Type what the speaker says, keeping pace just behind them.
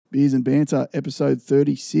Beers and Banter, episode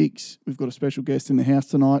 36. We've got a special guest in the house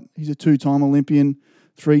tonight. He's a two-time Olympian,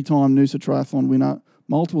 three-time Noosa Triathlon winner,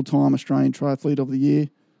 multiple-time Australian Triathlete of the Year,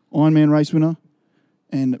 Ironman race winner,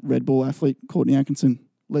 and Red Bull athlete, Courtney Atkinson.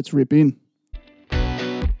 Let's rip in.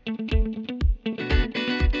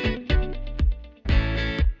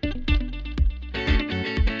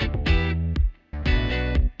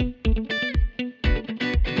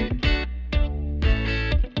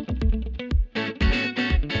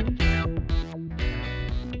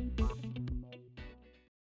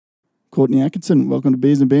 Courtney Atkinson, welcome to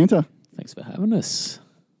Beers and Banter. Thanks for having us.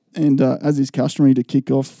 And as is customary to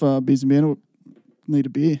kick off Beers and Banter, we need a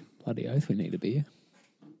beer. Bloody oath, we need a beer.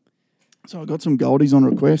 So I got some Goldies on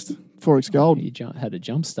request. Forex Gold. You had a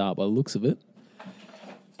jump start by the looks of it.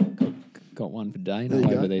 Got one for Dana There you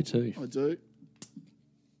over go. there too. I do.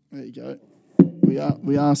 There you go.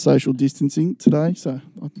 We are social distancing today, so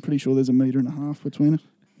I'm pretty sure there's 1.5 meters between us.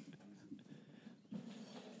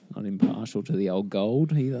 Not impartial to the old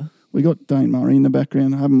gold either. We got Dane Murray in the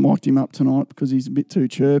background. I haven't mic'd him up tonight because he's a bit too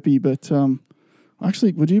chirpy, but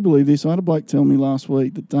actually, would you believe this? I had a bloke tell me last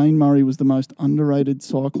week that Dane Murray was the most underrated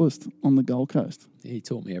cyclist on the Gold Coast. He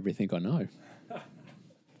taught me everything I know.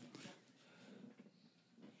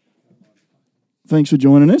 Thanks for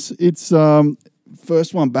joining us. It's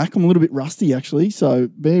first one back. I'm a little bit rusty, actually, so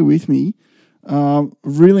bear with me.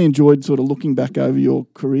 Really enjoyed sort of looking back over your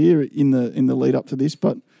career in the lead up to this,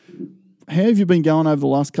 but how have you been going over the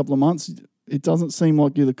last couple of months? It doesn't seem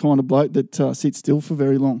like you're the kind of bloke that sits still for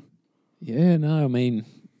very long. Yeah, no, I mean,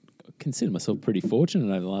 I consider myself pretty fortunate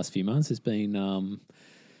over the last few months. It's been,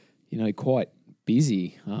 quite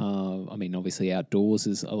busy. I mean, obviously outdoors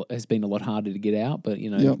has been a lot harder to get out, but,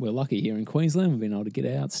 Yep. We're lucky here in Queensland. We've been able to get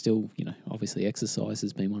out. Still, obviously exercise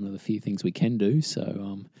has been one of the few things we can do.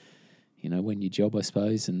 So, when your job, I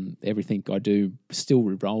suppose, and everything I do still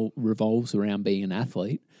revolves around being an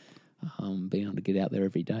athlete, being able to get out there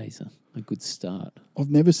every day is a good start. I've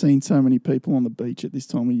never seen so many people on the beach at this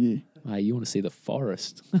time of year. Hey, you want to see the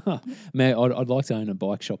forest? Man, I'd like to own a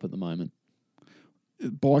bike shop at the moment.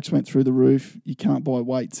 Bikes went through the roof. You can't buy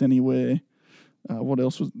weights anywhere. What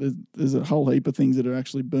else was there's a whole heap of things that are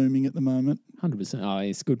actually booming at the moment. 100%. Oh,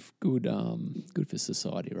 it's good for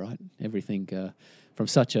society, right? Everything from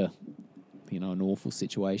such an awful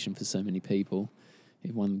situation for so many people.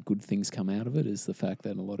 One good thing's come out of it is the fact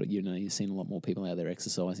that you're seeing a lot more people out there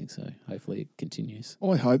exercising. So hopefully it continues.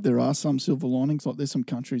 I hope there are some silver linings. Like there's some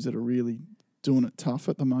countries that are really doing it tough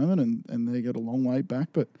at the moment, and they got a long way back.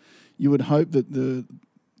 But you would hope that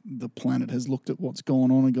the planet has looked at what's going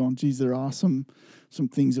on and gone, geez, there are some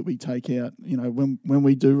things that we take out. When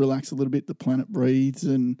we do relax a little bit, the planet breathes,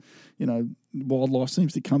 and wildlife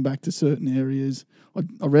seems to come back to certain areas.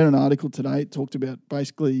 I read an article today. It talked about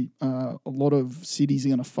basically a lot of cities are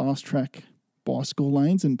going to fast track bicycle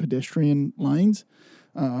lanes and pedestrian lanes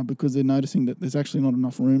because they're noticing that there's actually not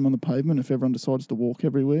enough room on the pavement if everyone decides to walk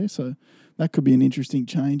everywhere. So that could be an interesting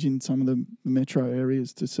change in some of the metro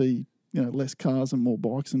areas to see less cars and more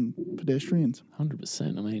bikes and pedestrians.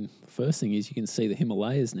 100%. I mean, the first thing is you can see the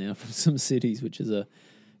Himalayas now from some cities, which is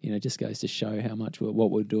just goes to show how much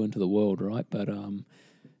what we're doing to the world, right? But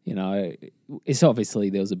it's obviously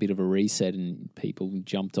there was a bit of a reset and people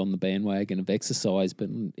jumped on the bandwagon of exercise. But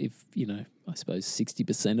if I suppose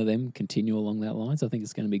 60% of them continue along that lines, I think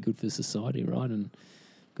it's going to be good for society, right? And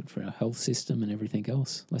good for our health system and everything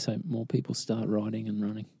else. Let's hope more people start riding and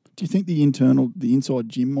running. Do you think the inside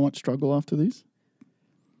gym might struggle after this?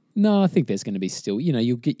 No, I think there's going to be still,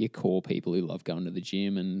 you'll get your core people who love going to the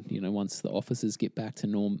gym, and once the offices get back to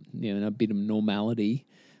a bit of normality,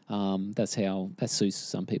 that suits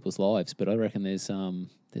some people's lives. But I reckon there's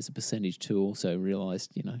a percentage too also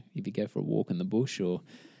realised, if you go for a walk in the bush or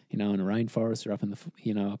in a rainforest or up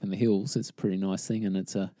in the hills, it's a pretty nice thing, and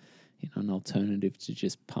it's an alternative to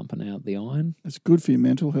just pumping out the iron. It's good for your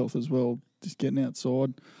mental health as well, just getting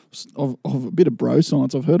outside. Of a bit of bro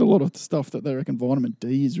science, I've heard a lot of stuff that they reckon vitamin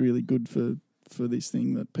D is really good for this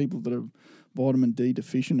thing, that people that are vitamin D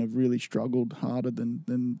deficient have really struggled harder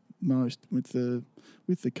than most with the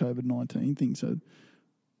COVID-19 thing. So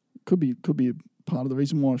could be a part of the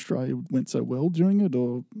reason why Australia went so well during it,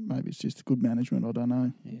 or maybe it's just good management. I don't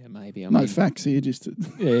know. Yeah, maybe. No facts here, just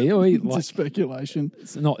it's speculation.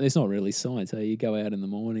 It's not really science. You go out in the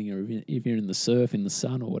morning, or if you're in the surf, in the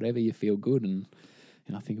sun, or whatever, you feel good. And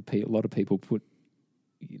I think a lot of people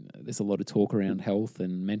there's a lot of talk around health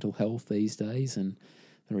and mental health these days, and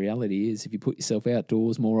the reality is, if you put yourself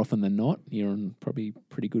outdoors more often than not, you're on probably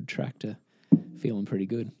pretty good track to feeling pretty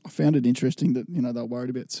good. I found it interesting that they're worried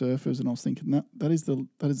about surfers, and I was thinking that is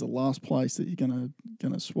the last place that you're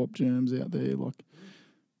gonna swap germs out there. Like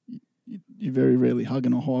you're very rarely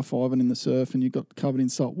hugging or high-fiving in the surf, and you got covered in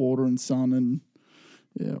salt water and sun, and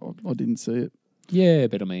yeah, I didn't see it. Yeah,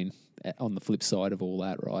 but I mean, on the flip side of all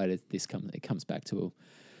that, right, it comes back to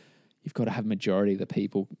you've got to have majority of the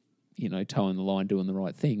people, toeing the line, doing the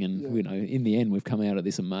right thing. And, in the end, we've come out of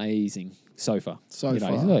this amazing so far. So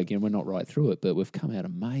far. Again, we're not right through it, but we've come out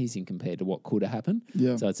amazing compared to what could have happened.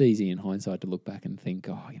 Yeah. So it's easy in hindsight to look back and think,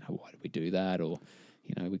 why did we do that? Or,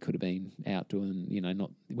 we could have been out doing,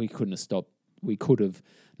 we couldn't have stopped. We could have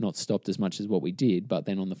not stopped as much as what we did, but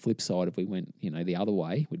then on the flip side, if we went, the other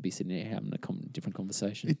way, we'd be sitting there having a different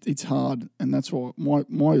conversation. It's hard, and that's why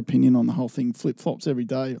my opinion on the whole thing flip-flops every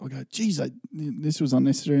day. I go, geez, this was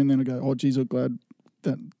unnecessary, and then I go, oh, geez, I'm glad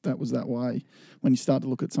that was that way. When you start to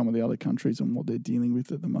look at some of the other countries and what they're dealing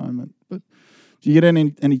with at the moment. But do you get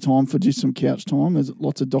any time for just some couch time? There's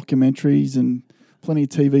lots of documentaries and plenty of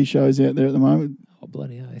TV shows out there at the moment. Oh,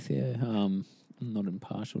 bloody oath, yeah. I'm not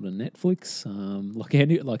impartial to Netflix,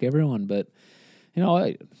 like everyone, but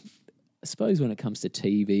I suppose when it comes to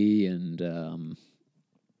TV and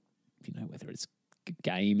whether it's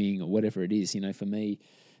gaming or whatever it is, for me,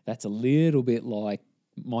 that's a little bit like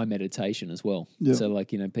my meditation as well. Yeah. So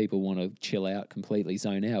people want to chill out, completely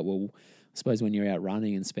zone out. Well, I suppose when you're out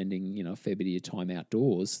running and spending, a fair bit of your time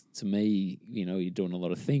outdoors, to me, you're doing a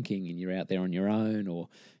lot of thinking and you're out there on your own or,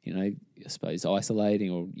 I suppose isolating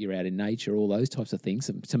or you're out in nature, all those types of things.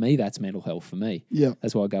 And to me, that's mental health for me. Yeah.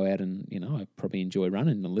 That's why I go out and, I probably enjoy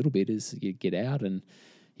running a little bit is you get out and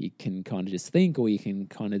you can kind of just think or you can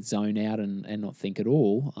kind of zone out and not think at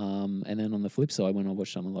all. And then on the flip side, when I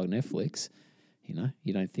watch something like Netflix, you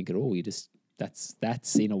don't think at all. You just...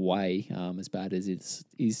 That's in a way as bad as it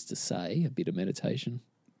is to say a bit of meditation.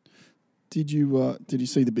 Did you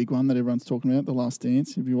see the big one that everyone's talking about, The Last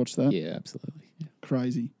Dance? Have you watched that? Yeah, absolutely. Yeah.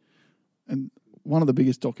 Crazy, and one of the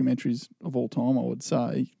biggest documentaries of all time, I would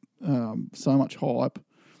say. So much hype.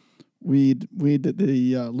 Weird that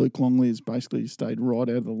the Luke Longley has basically stayed right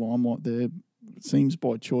out of the limelight there. It seems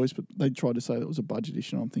by choice, but they tried to say that was a budget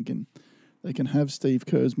issue. I'm thinking they can have Steve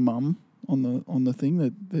Kerr's mum on the thing.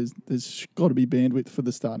 That there's got to be bandwidth for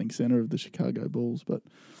the starting center of the Chicago Bulls. But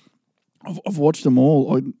I've watched them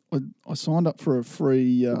all. I signed up for a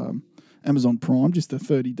free Amazon Prime just for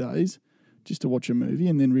 30 days just to watch a movie,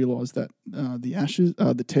 and then realised that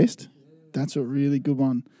the Test, that's a really good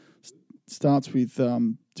one. Starts with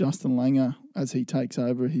Justin Langer as he takes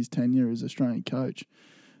over his tenure as Australian coach,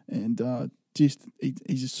 and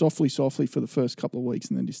he's softly for the first couple of weeks,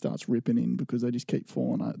 and then just starts ripping in because they just keep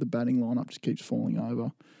falling over. The batting lineup just keeps falling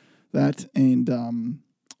over. That and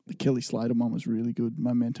the Kelly Slater one was really good.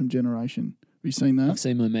 Momentum Generation. Have you seen that? I've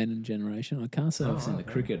seen Momentum Generation. I can't say I've seen the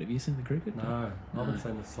cricket. Have you seen the cricket? No, I haven't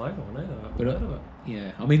seen the Slater one either. But I've heard of it.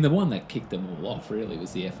 Yeah, I mean the one that kicked them all off really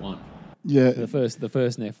was the F1. Yeah, the first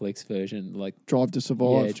Netflix version, like Drive to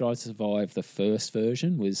Survive. Yeah, Drive to Survive. The first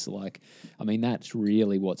version was that's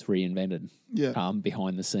really what's reinvented. Yeah.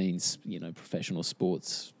 Behind the scenes, professional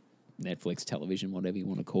sports, Netflix television, whatever you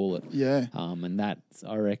want to call it. Yeah. And that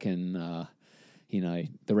I reckon,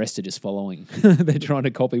 the rest are just following. They're trying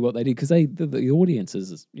to copy what they did because the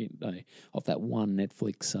audiences, of that one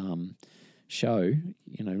Netflix show,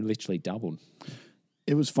 literally doubled.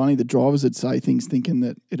 It was funny. The drivers would say things thinking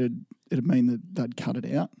that it'd mean that they'd cut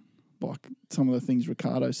it out. Like some of the things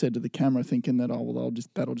Ricardo said to the camera, thinking that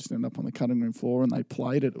that'll just end up on the cutting room floor, and they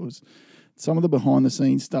played it. It was some of the behind the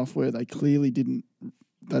scenes stuff where they clearly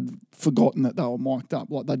they'd forgotten that they were mic'd up.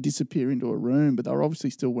 Like they'd disappear into a room, but they were obviously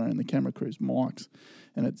still wearing the camera crew's mics,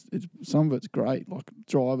 and it's some of it's great. Like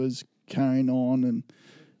drivers carrying on, and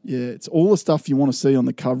yeah, it's all the stuff you want to see on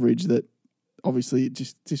the coverage that. Obviously, it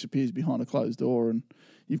just disappears behind a closed door, and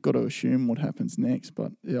you've got to assume what happens next.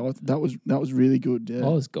 But yeah, that was really good. Yeah. I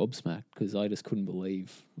was gobsmacked because I just couldn't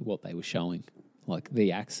believe what they were showing, like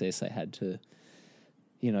the access they had to,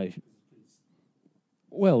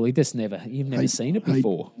 Well, you've never seen it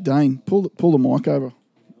before. Hey, Dane, pull the mic over.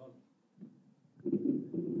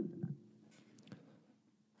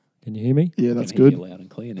 Can you hear me? Yeah, that's I can hear good. you loud and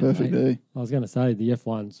clear now, Perfect. mate. Yeah. I was going to say the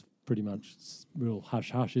F1's pretty much real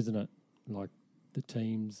hush-hush, isn't it? Like the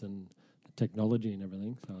teams and the technology and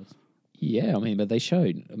everything. So it's Yeah, but they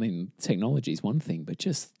showed. Technology is one thing, but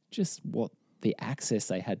just what the access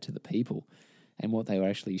they had to the people and what they were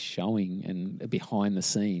actually showing and behind the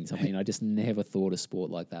scenes. I just never thought a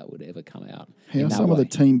sport like that would ever come out. How some of the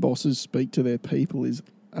team bosses speak to their people is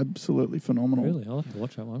absolutely phenomenal. really, I'll have to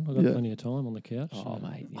watch that one. I've got plenty of time on the couch. Oh, so.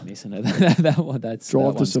 mate, you're missing it. that one, that's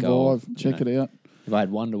Drive that to one's gold, Survive. Check it out. If I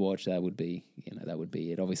had one to watch, that would be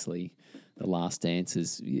it. Obviously, The Last Dance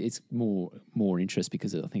it's more interest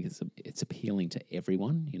because I think it's appealing to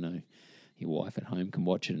everyone. your wife at home can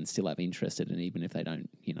watch it and still have interest in it, even if they don't,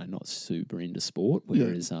 not super into sport.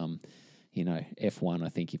 Whereas, F1, I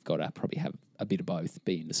think you've got to probably have a bit of both,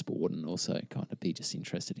 be into sport and also kind of be just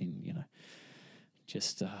interested in,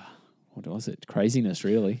 just what was it? Craziness,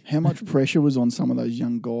 really. How much pressure was on some of those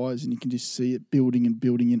young guys, and you can just see it building and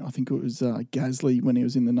building in. I think it was Gasly when he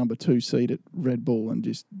was in the number 2 seat at Red Bull and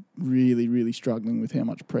just really, really struggling with how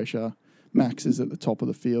much pressure Max is at the top of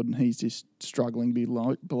the field, and he's just struggling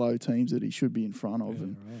below teams that he should be in front of.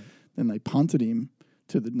 And then they punted him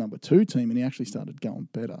to the number 2 team, and he actually started going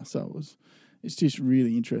better. So it's just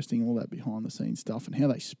really interesting, all that behind the scenes stuff and how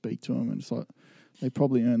they speak to him. And it's like they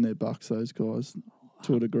probably earn their bucks, those guys,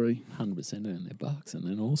 to a degree. 100% earn their bucks. And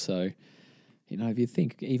then also, if you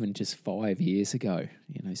think even just 5 years ago,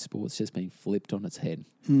 sport's just been flipped on its head.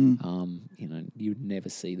 You'd never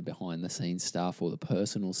see the behind the scenes stuff or the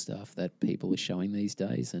personal stuff that people are showing these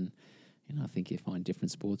days. And, I think you find different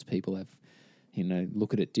sports people have,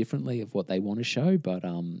 look at it differently of what they want to show. But,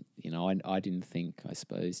 I didn't think, I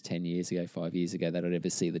suppose, 10 years ago, 5 years ago, that I'd ever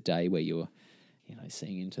see the day where you were,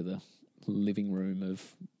 seeing into the living room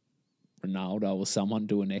of Ronaldo or someone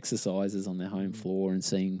doing exercises on their home floor and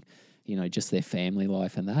seeing, just their family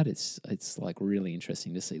life and that. It's like really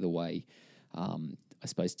interesting to see the way, I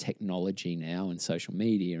suppose, technology now and social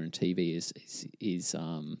media and TV is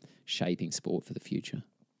shaping sport for the future.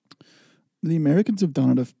 The Americans have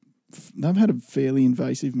done it. They've had a fairly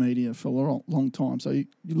invasive media for a long time. So you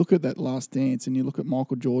look at that Last Dance and you look at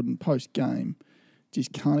Michael Jordan post game,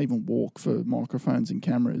 just can't even walk for microphones and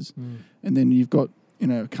cameras. And then you've got,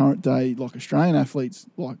 current day, like Australian athletes,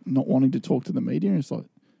 like not wanting to talk to the media. And it's like,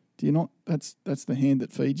 do you not? That's the hand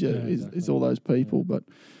that feeds you. Exactly. Is all those people. But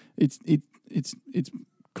it's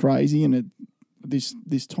crazy, and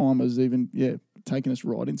this time has even taken us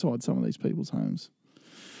right inside some of these people's homes.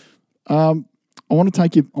 I want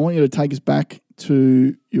you to take us back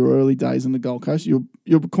to your early days on the Gold Coast. You're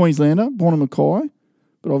a Queenslander, born in Mackay,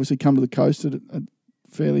 but obviously come to the coast at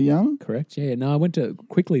fairly young. Correct, yeah. No, I went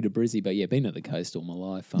quickly to Brizzy, but been at the coast all my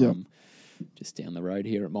life. Just down the road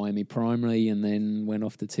here at Miami Primary, and then went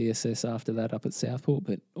off to TSS after that up at Southport,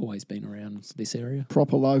 but always been around this area.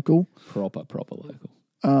 Proper local. Proper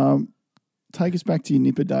local. Take us back to your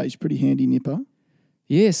nipper days. Pretty handy nipper.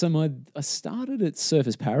 Yeah, so I started at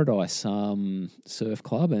Surfers Paradise Surf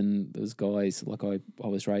Club, and there was guys like I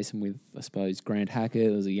was racing with, I suppose, Grant Hackett.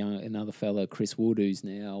 There was another fella, Chris Wood, who's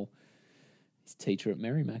now he's teacher at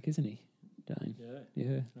Merrimack, isn't he, Dane?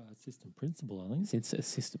 Yeah. Assistant principal, I think. Since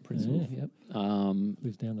assistant principal, yep.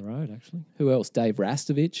 Lives down the road, actually. Who else? Dave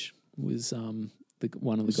Rastovich was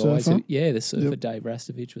one of the guys. Surfer? The surfer. Dave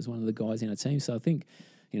Rastovich was one of the guys in our team. So I think,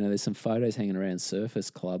 there's some photos hanging around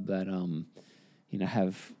Surfers Club that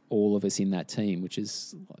have all of us in that team, which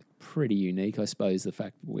is like pretty unique, I suppose, the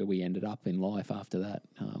fact where we ended up in life after that.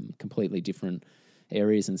 Completely different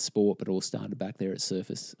areas in sport, but all started back there at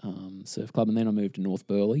Surfers Surf Club. And then I moved to North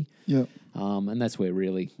Burleigh. Yeah. And that's where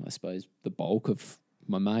really, I suppose, the bulk of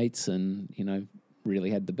my mates and,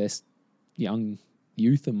 really had the best young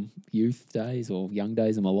days or young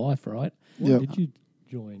days of my life, right? Why did you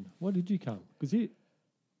join? Why did you come? Because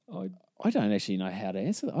I don't actually know how to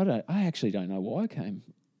answer that. I actually don't know why I came.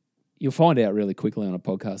 You'll find out really quickly on a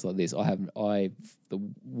podcast like this. I have the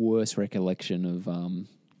worst recollection of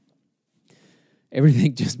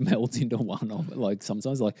everything just melts into one of it. Like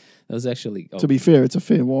sometimes, like there was actually. To be fair, it's a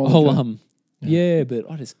fair while.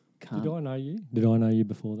 But I just can't. Did I know you? Did I know you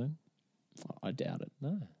before then? I doubt it.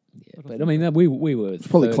 No. Yeah, but I mean, we were. It's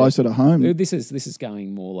probably 13. closer to home. This is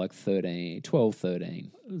going more like 12,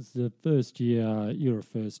 13. It was the first year. You're a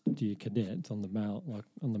first year cadet on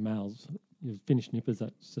the males. You finished nippers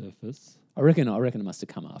at Surface. I reckon it must have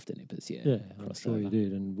come after nippers. Yeah. Yeah, I'm sure you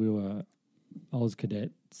did. And I was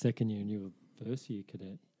cadet second year, and you were first year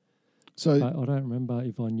cadet. So I don't remember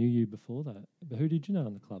if I knew you before that. But who did you know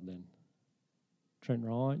in the club then? Trent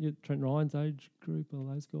Ryan's age group, all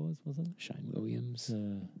those guys, wasn't it? Shane Williams.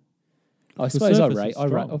 Yeah. I suppose I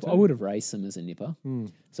I would have raced them as a nipper.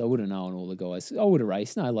 So I would have known all the guys. I would have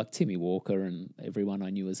raced, like Timmy Walker and everyone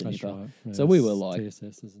I knew as a That's nipper. right. Yeah, So we were like...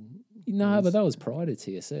 TSSs but that was prior to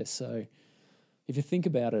TSS. So if you think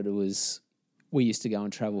about it, we used to go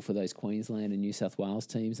and travel for those Queensland and New South Wales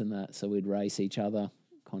teams and that. So we'd race each other,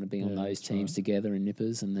 kind of be on those teams together in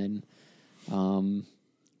nippers. And then...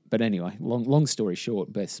 but anyway, long story short,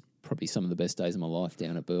 probably some of the best days of my life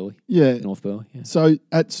down at Burleigh. Yeah. North Burleigh, yeah. So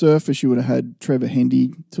at Surface, you would have had Trevor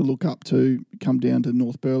Hendy to look up to, come down to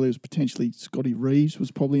North Burleigh. It was potentially Scotty Reeves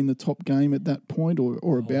was probably in the top game at that point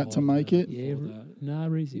or about to make it. Yeah, no,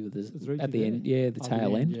 Reeves was at the end, the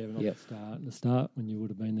tail end. Yeah, not the start when you would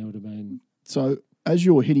have been there would have been. So as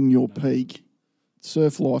you're hitting your peak,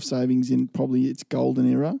 surf life savings in probably its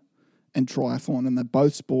golden era, and triathlon, and they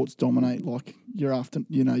both sports dominate like your after,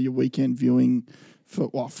 your weekend viewing. For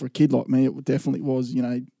a kid like me, it definitely was.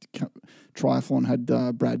 Triathlon had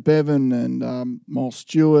Brad Bevan and Miles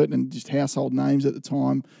Stewart and just household names at the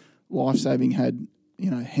time. Life saving had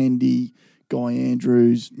Hendy, Guy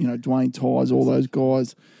Andrews, Dwayne Tyres, all those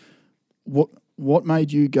guys. What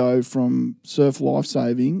made you go from surf life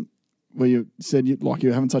saving, where you said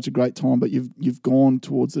you're having such a great time, but you've gone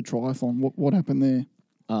towards the triathlon? What happened there?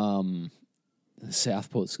 The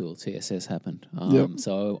Southport School, TSS, happened. Yep.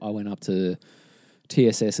 So I went up to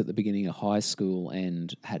TSS at the beginning of high school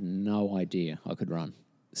and had no idea I could run.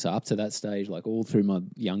 So up to that stage, like all through my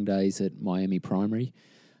young days at Miami Primary,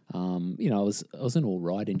 I was an all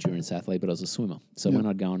right endurance athlete, but I was a swimmer. So when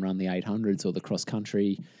I'd go and run the 800s or the cross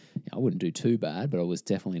country, I wouldn't do too bad, but I was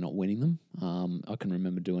definitely not winning them. I can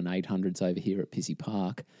remember doing 800s over here at Pissy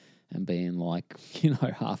Park and being like,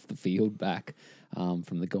 half the field back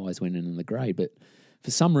from the guys winning in the grade. But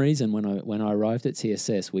for some reason, when I arrived at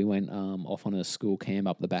TSS, we went off on a school camp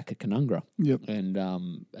up the back at Canungra. Yep.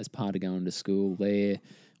 And as part of going to school there,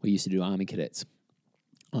 we used to do Army Cadets.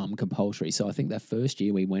 Compulsory. So I think that first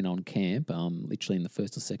year we went on camp, literally in the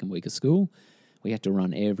first or second week of school, we had to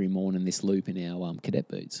run every morning this loop in our cadet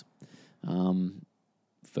boots.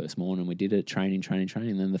 First morning we did it, training.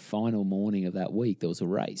 And then the final morning of that week, there was a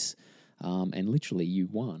race. And literally you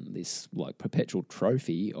won this like perpetual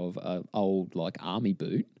trophy of an old like army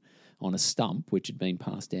boot on a stump, which had been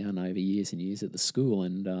passed down over years and years at the school.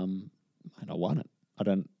 And I won it. I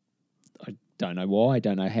don't know why, I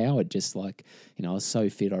don't know how. It just like, I was so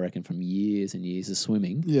fit, I reckon, from years and years of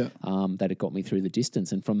swimming, that it got me through the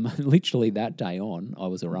distance. And from literally that day on, I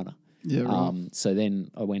was a runner. Yeah, right. So then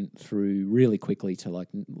I went through really quickly to like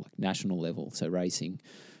national level, so racing.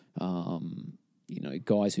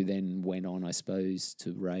 Guys who then went on, I suppose,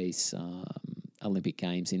 to race Olympic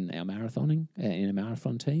Games in our marathoning, in our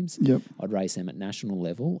marathon teams. Yep. I'd race them at national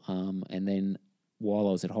level. And then while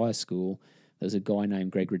I was at high school, there was a guy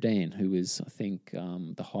named Greg Redan who was, I think,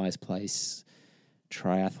 the highest place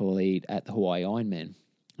triathlete at the Hawaii Ironman.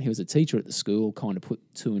 He was a teacher at the school, kind of put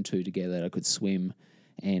two and two together that I could swim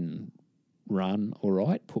and run all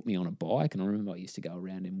right, put me on a bike. And I remember I used to go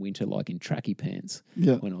around in winter like in tracky pants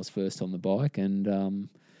when I was first on the bike. And,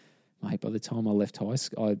 mate, by the time I left high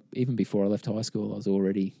school, even before I left high school, I was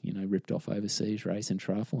already, ripped off overseas racing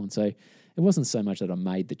triathlon. So it wasn't so much that I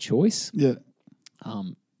made the choice. Yeah.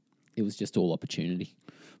 It was just all opportunity.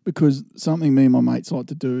 Because something me and my mates like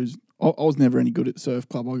to do is, I was never any good at the surf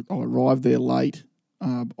club. I arrived there late.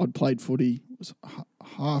 I'd played footy, was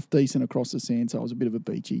half decent across the sand, so I was a bit of a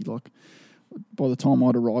beachy. Like by the time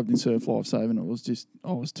I'd arrived in surf life saving, I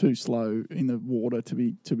was too slow in the water to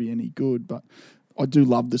be any good. But I do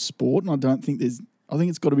love the sport, and I think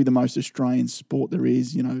it's got to be the most Australian sport there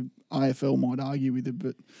is. AFL might argue with it,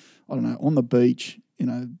 but I don't know. On the beach,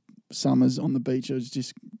 summers on the beach is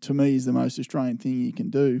just, to me, is the most Australian thing you can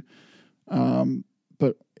do.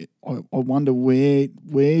 But I wonder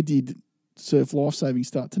where did surf lifesaving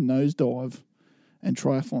start to nosedive, and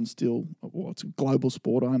triathlon still, it's a global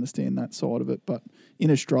sport. I understand that side of it, but in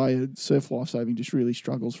Australia, surf lifesaving just really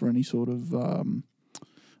struggles for any sort of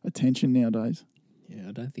attention nowadays. Yeah,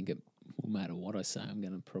 I don't think it will matter what I say. I'm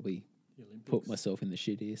going to probably put myself in the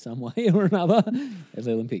shit here some way or another. At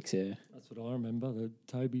the Olympics, yeah. That's what I remember. The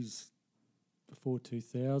Toby's before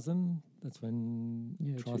 2000. That's when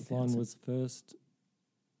triathlon 2000. was first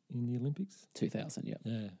in the Olympics. 2000, yeah.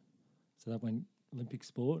 Yeah. So that went Olympic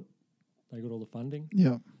sport. They got all the funding,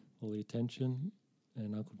 all the attention,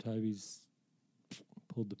 and Uncle Toby's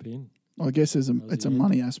pulled the pin. I guess it's a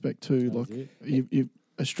money aspect too. Like you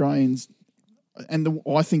Australians, and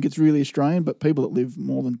I think it's really Australian, but people that live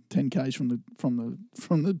more than 10 k's from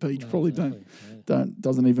the beach probably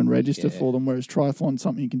doesn't even register for them. Whereas triathlon,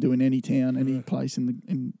 something you can do in any town, any place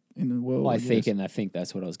in the world. I think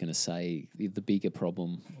that's what I was going to say. The bigger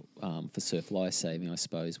problem for surf life saving, I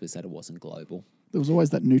suppose, was that it wasn't global. There was always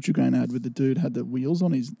that Nutrigrain ad with the dude had the wheels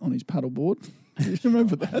on his paddle board. Do you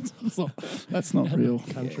remember that? That's not real.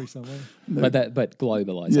 Country somewhere. No. But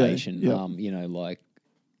globalization, Yeah.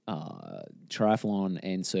 Triathlon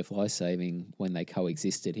and surf life saving, when they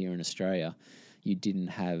coexisted here in Australia, you didn't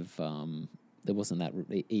have there wasn't that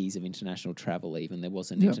ease of international travel. Even there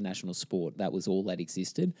wasn't international sport. That was all that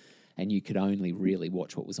existed, and you could only really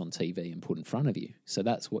watch what was on TV and put in front of you. So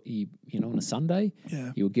that's what you know on a Sunday,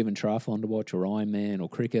 you were given triathlon to watch, or Ironman, or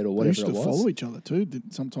cricket, or whatever it was. We used to follow each other too,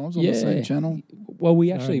 sometimes on the same channel. Well,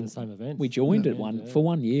 we actually the same events. we joined it for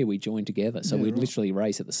 1 year. We joined together, so we'd literally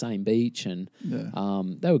race at the same beach, and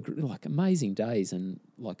they were like amazing days, and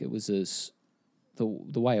like it was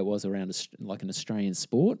the way it was around like an Australian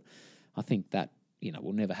sport. I think that,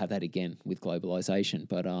 we'll never have that again with globalization.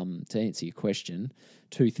 But to answer your question,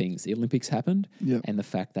 two things. The Olympics happened and the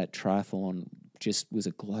fact that triathlon just was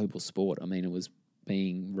a global sport. I mean, it was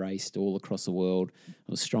being raced all across the world.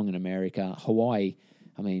 It was strong in America. Hawaii,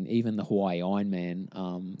 I mean, even the Hawaii Ironman,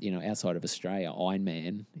 outside of Australia,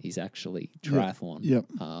 Ironman is actually triathlon. Yep.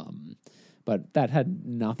 But that had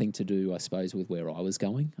nothing to do, I suppose, with where I was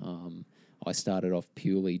going. I started off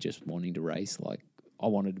purely just wanting to race. Like, I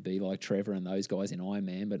wanted to be like Trevor and those guys in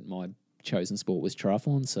Ironman, but my chosen sport was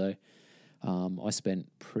triathlon. So I spent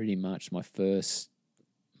pretty much my first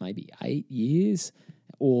maybe 8 years,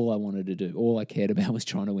 all I wanted to do, all I cared about was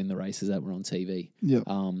trying to win the races that were on TV. Yep.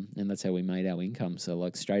 And that's how we made our income. So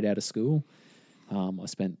like straight out of school, I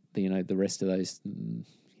spent the rest of those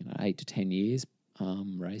 8 to 10 years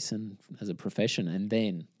racing as a profession, and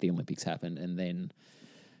then the Olympics happened, and then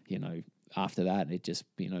after that, it just,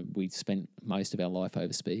 we spent most of our life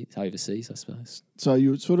overseas, I suppose. So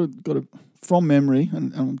you sort of got from memory,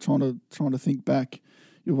 and I'm trying to think back,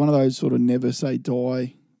 you're one of those sort of never say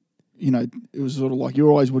die. It was sort of like you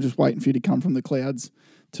always were just waiting for you to come from the clouds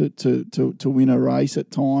to win a race at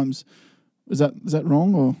times. Is that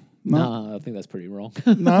wrong or no? No, I think that's pretty wrong.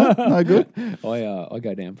 No good. I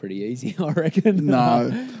go down pretty easy, I reckon.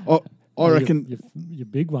 No. I reckon your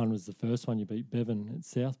big one was the first one you beat Bevan at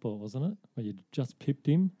Southport, wasn't it? Where you just pipped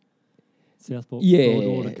him. Southport,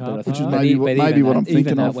 Broadwater car which is park. maybe what I'm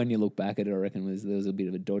thinking of. When you look back at it, I reckon there was a bit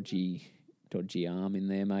of a dodgy arm in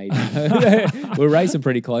there, maybe. We're racing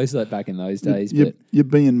pretty close back in those days. You're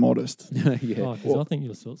being modest. Yeah. Because I think you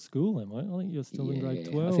were still at school then, mate. I think you were still in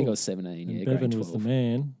grade 12. I think I was 17, and grade Bevan 12. was the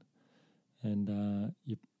man, and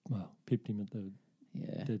you pipped him at the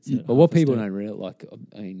dead set. But what people don't realize,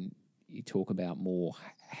 you talk about more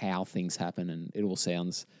how things happen, and it all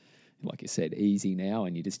sounds, like you said, easy now,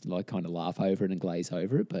 and you just like kind of laugh over it and glaze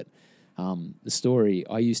over it. But the story,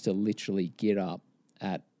 I used to literally get up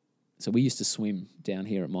so we used to swim down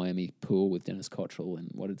here at Miami Pool with Dennis Cottrell,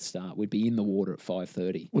 and we'd be in the water at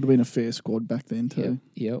 5:30. Would have been a fair squad back then too.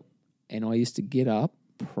 Yep. And I used to get up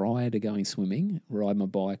prior to going swimming, ride my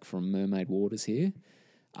bike from Mermaid Waters here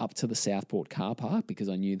up to the Southport car park, because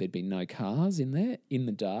I knew there'd be no cars in there in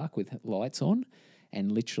the dark with lights on, and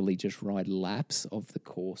literally just ride laps of the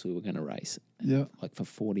course we were going to race. Like for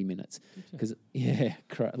 40 minutes. Because,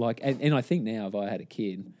 and I think now if I had a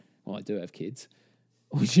kid, well, I do have kids,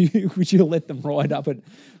 would you let them ride up at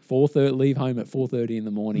 4:30, leave home at 4:30 in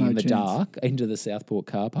the morning in the dark into the Southport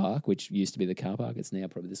car park, which used to be the car park, it's now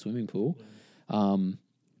probably the swimming pool. And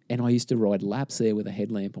I used to ride laps there with a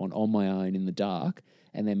headlamp on my own in the dark,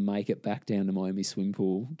 and then make it back down to Miami swim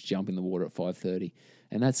pool, jump in the water at 5:30.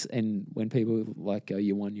 And when people go,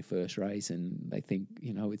 you won your first race, and they think,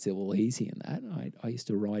 it's all easy and that, I used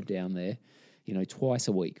to ride down there, twice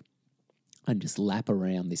a week and just lap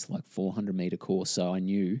around this 400-meter course. So I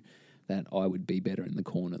knew that I would be better in the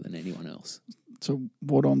corner than anyone else. So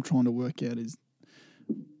what I'm trying to work out is,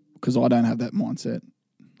 because I don't have that mindset,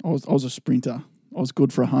 I was a sprinter. I was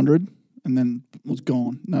good for 100. And then was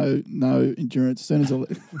gone. No endurance. As soon as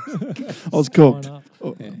I was cooked.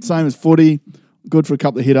 Same as footy. Good for a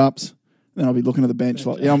couple of hit ups. Then I'll be looking at the bench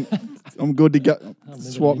I'm good to go.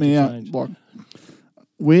 Swap me out.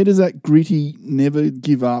 Where does that gritty, never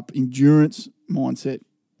give up endurance mindset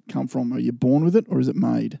come from? Are you born with it, or is it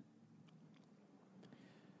made?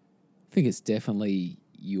 I think it's definitely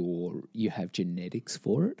you have genetics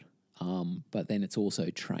for it, but then it's also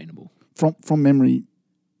trainable. From memory.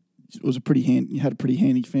 It was you had a pretty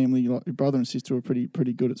handy family. Like your brother and sister were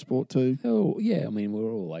pretty good at sport too. Oh yeah, I mean we're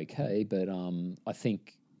all okay, but I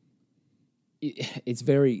think it's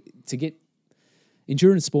very to get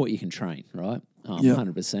endurance sport you can train, right?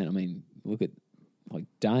 100%. I mean, look at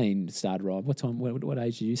Dane started riding. What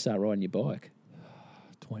age did you start riding your bike?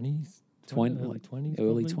 20s,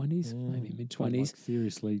 early 20s, maybe mid 20s.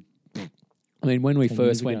 Seriously. I mean, when we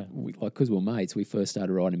first went, because we were mates, we first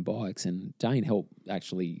started riding bikes, and Dane helped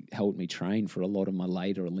me train for a lot of my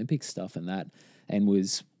later Olympic stuff and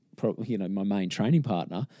was probably my main training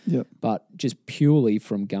partner. Yep. But just purely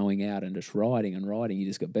from going out and just riding and riding, he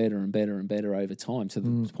just got better and better and better over time to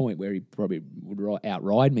the point where he probably would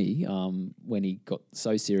outride me when he got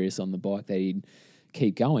so serious on the bike that he'd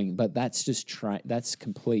keep going. But that's just that's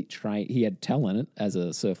complete train. He had talent as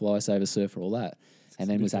a surf lifesaver surfer, all that, and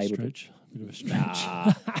then was able to. Bit of a stretch.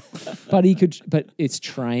 But it's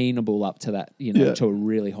trainable up to that, to a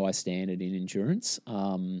really high standard in endurance.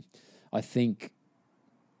 I think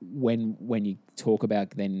when you talk about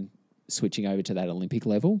then switching over to that Olympic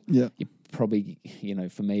level, you probably,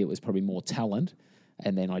 for me, it was probably more talent,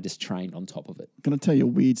 and then I just trained on top of it. I'm going to tell you a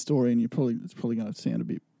weird story, and it's probably going to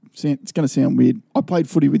sound it's going to sound weird. I played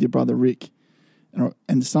footy with your brother Rick,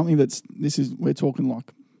 and something we're talking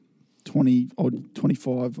like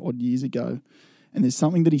 25 odd years ago, and there's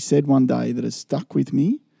something that he said one day that has stuck with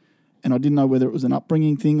me, and I didn't know whether it was an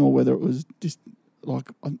upbringing thing or whether it was just like,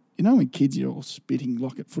 when kids you're all spitting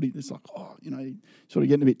like at footy, it's like, you sort of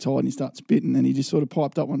getting a bit tired and you start spitting, and he just sort of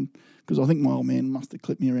piped up one, because I think my old man must have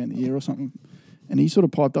clipped me around the ear or something, and he sort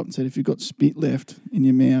of piped up and said, if you've got spit left in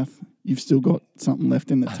your mouth, you've still got something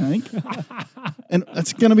left in the tank. And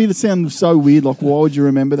it's going to sound so weird, like why would you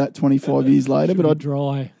remember that 25 years later? But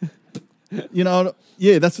dry.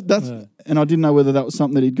 That's and I didn't know whether that was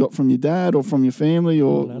something that he'd got from your dad or from your family,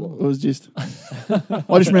 or it was just.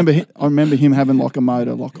 I just remember him having like a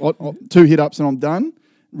motor, like 2 hit ups and I'm done.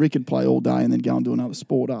 Rick would play all day and then go and do another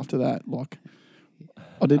sport after that. Like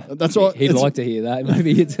I did. That's all. He'd like to hear that.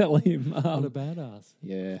 Maybe you tell him. What a badass.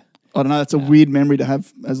 Yeah. I don't know. That's a weird memory to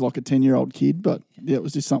have as like a 10-year-old kid, but it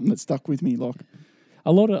was just something that stuck with me. Like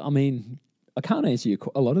I can't answer you.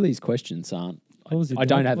 A lot of these questions aren't. I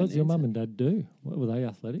don't have. What does your mum and dad do? Were they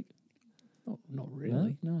athletic? Not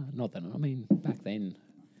really. No, not that. I mean, back then,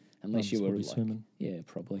 unless you were like, swimming. Yeah,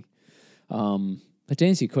 probably. But to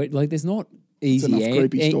answer your question, there's not easy. It's enough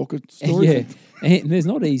creepy stalker stories. Yeah, and there's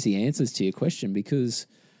not easy answers to your question, because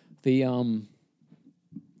the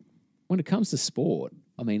when it comes to sport,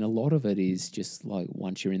 I mean, a lot of it is just like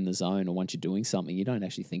once you're in the zone or once you're doing something, you don't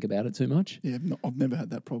actually think about it too much. Yeah, I've never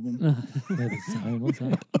had that problem. The zone, what's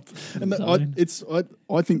that? And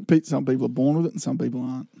I think some people are born with it and some people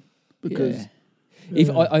aren't. Because if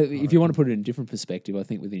you want to put it in a different perspective, I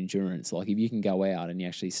think with endurance, like if you can go out and you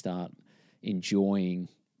actually start enjoying,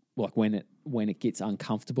 like when it gets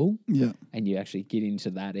uncomfortable, and you actually get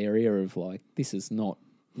into that area of like, this is not.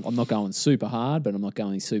 I'm not going super hard, but I'm not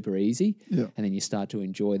going super easy. Yeah. And then you start to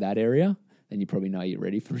enjoy that area, then you probably know you're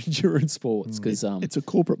ready for endurance sports. Because it's a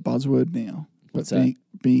corporate buzzword now. What's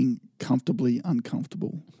being comfortably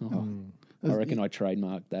uncomfortable. I reckon I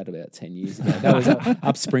trademarked that about 10 years ago. That was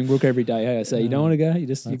up Springbrook every day. Hey, I say, you don't want to go?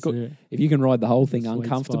 If you can ride the whole thing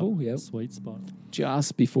uncomfortable, sweet spot.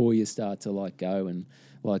 Just before you start to like go and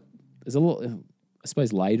like, there's a lot. I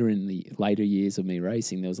suppose later in the later years of me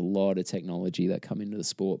racing, there was a lot of technology that come into the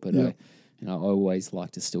sport, but I always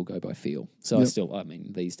like to still go by feel. So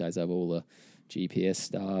these days I have all the GPS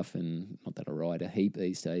stuff, and not that I ride a heap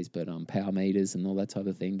these days, but power meters and all that type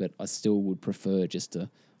of thing. But I still would prefer just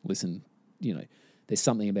to listen. There's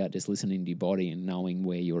something about just listening to your body and knowing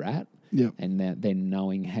where you're at, and then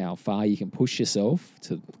knowing how far you can push yourself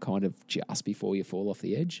to kind of just before you fall off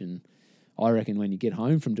the edge. And I reckon when you get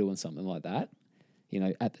home from doing something like that,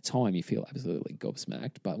 at the time you feel absolutely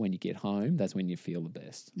gobsmacked, but when you get home, that's when you feel the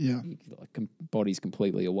best. Yeah. Body's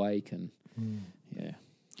completely awake and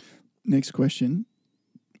Next question.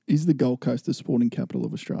 Is the Gold Coast the sporting capital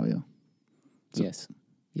of Australia? Yes.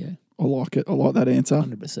 Yeah. I like it. I like that answer.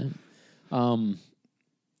 100%.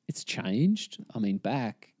 It's changed. I mean,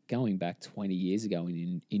 going back 20 years ago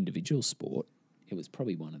in individual sport, it was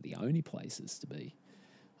probably one of the only places to be.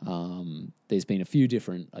 There's been a few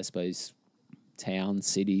different, I suppose, towns,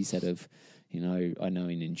 cities that have, I know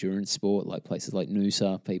in endurance sport, like places like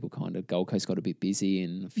Noosa, people Gold Coast got a bit busy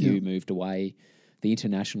and a few moved away. The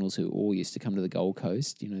internationals who all used to come to the Gold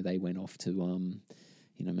Coast, they went off to,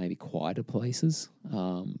 maybe quieter places.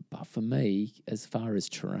 But for me, as far as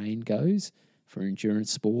terrain goes, for endurance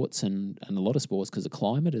sports and a lot of sports because of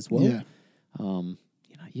climate as well,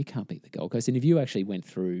 you can't beat the Gold Coast. And if you actually went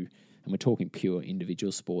through, and we're talking pure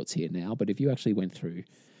individual sports here now, but if you actually went through,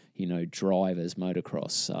 drivers,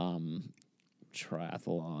 motocross,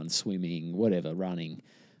 triathlon, swimming, whatever, running,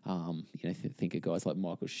 think of guys like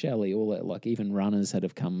Michael Shelley, all that, like even runners that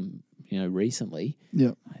have come, recently.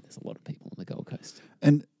 Yeah. There's a lot of people on the Gold Coast.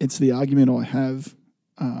 And it's the argument I have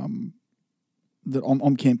that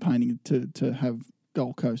I'm campaigning to have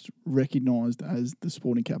Gold Coast recognised as the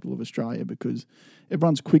sporting capital of Australia, because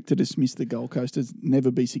everyone's quick to dismiss the Gold Coast as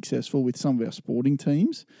never be successful with some of our sporting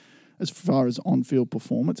teams. as far as on-field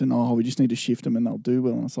performance, and we just need to shift them and they'll do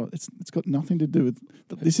well. And it's like it's got nothing to do with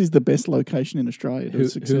this is the best location in Australia to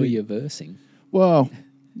succeed. Who are you versing? Well,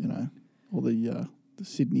 all the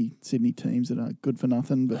Sydney teams that are good for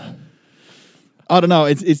nothing. But I don't know.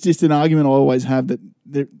 It's just an argument I always have that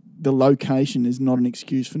the location is not an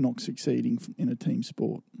excuse for not succeeding in a team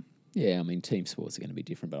sport. Yeah, I mean, team sports are going to be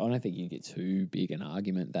different, but I don't think you can get too big an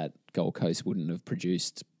argument that Gold Coast wouldn't have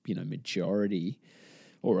produced, majority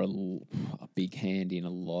or a big hand in a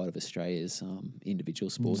lot of Australia's individual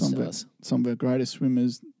sports stars. Some of our greatest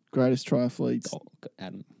swimmers, greatest triathletes.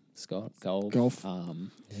 Adam Scott, golf.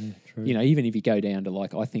 True. Even if you go down to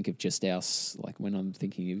I think of just when I'm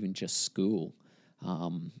thinking even just school,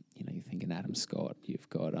 you're thinking Adam Scott, you've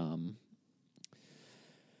got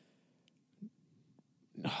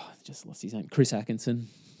just lost his name, Chris Atkinson.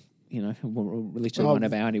 Literally one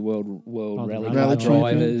of our only world rally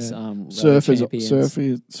drivers. Surfers,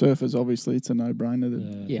 obviously, it's a no-brainer.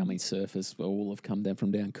 I mean, surfers all have come down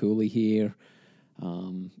from down Cooley here.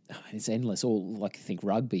 It's endless. All I think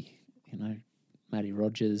rugby, Matty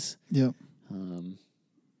Rogers. Yeah.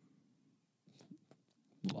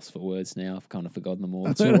 Lost for words now. I've kind of forgotten them all.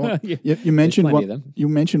 That's all right. You mentioned one. You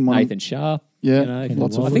mentioned one. Nathan Sharp. Yeah,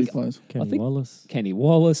 lots of footy players. Kenny Wallace. Kenny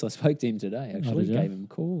Wallace. I spoke to him today. Actually, gave him a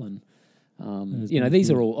call, and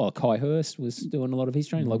these are all. Oh, Kai Hurst was doing a lot of his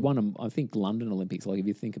training. I think London Olympics. If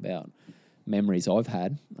you think about memories I've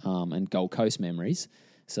had, and Gold Coast memories.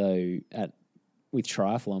 So with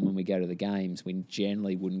triathlon, when we go to the games, we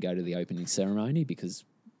generally wouldn't go to the opening ceremony because,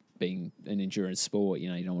 being an endurance sport, you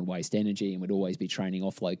don't want to waste energy, and we'd always be training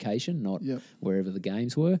off location, not wherever the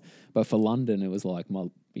games were. But for London, it was I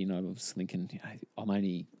was thinking, I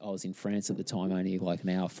was in France at the time, only an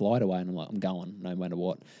hour flight away, and I'm going no matter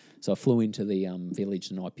what. So I flew into the village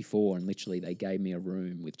the night before, and literally they gave me a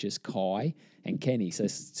room with just Kai and Kenny, so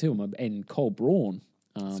two of them, and Cole Braun,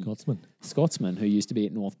 Scotsman, who used to be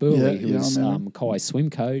at North Burleigh, who was Kai's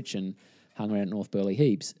swim coach and hung around North Burleigh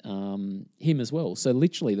heaps, him as well. So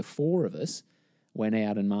literally the four of us went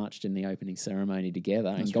out and marched in the opening ceremony together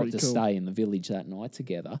and got to stay in the village that night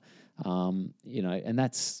together. And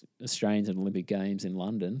that's Australians and Olympic Games in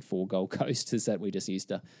London for Gold Coasters that we just used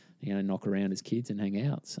to, knock around as kids and hang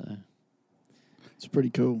out. So it's pretty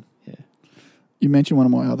cool. Yeah. You mentioned one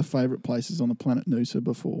of my other favourite places on the planet, Noosa,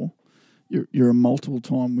 before. You're a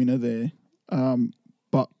multiple-time winner there.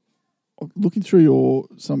 But looking through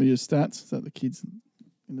some of your stats, is that the kids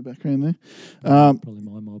in the background there? Probably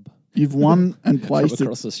my mob. You've won and placed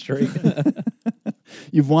across the street.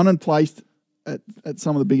 You've won and placed at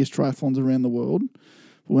some of the biggest triathlons around the world.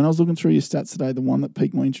 But when I was looking through your stats today, the one that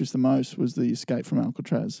piqued my interest the most was the escape from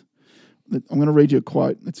Alcatraz. I'm going to read you a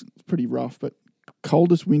quote. It's pretty rough, but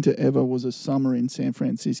coldest winter ever was a summer in San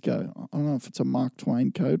Francisco. I don't know if it's a Mark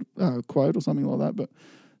Twain quote or something like that, but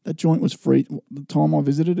that joint was free. The time I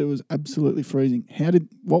visited, it was absolutely freezing.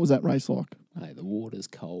 What was that race like? Hey, the water's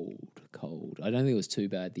cold. I don't think it was too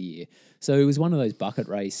bad the year. So it was one of those bucket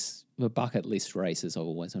list races I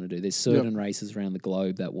always want to do. There's certain races around the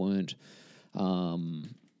globe that weren't, world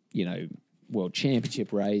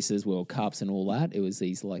championship races, World Cups and all that. It was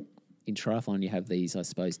these, in triathlon you have these, I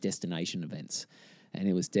suppose, destination events. And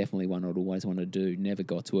it was definitely one I'd always wanted to do. Never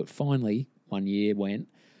got to it. Finally, one year went.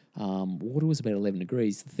 Water was about 11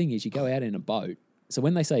 degrees. The thing is, you go out in a boat. So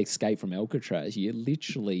when they say escape from Alcatraz, you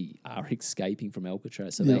literally are escaping from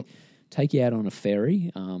Alcatraz. So they take you out on a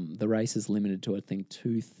ferry. The race is limited to, I think,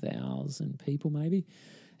 2,000 people maybe.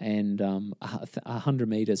 And 100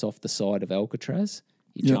 metres off the side of Alcatraz,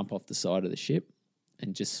 you jump off the side of the ship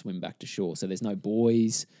and just swim back to shore. So there's no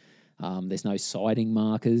buoys. There's no sighting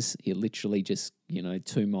markers. You're literally just,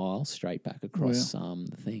 2 miles straight back across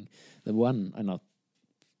the thing. The one, and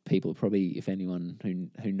people probably, if anyone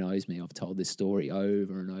who knows me, I've told this story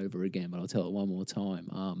over and over again, but I'll tell it one more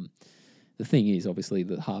time. The thing is, obviously,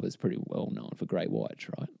 the harbour's pretty well known for great whites,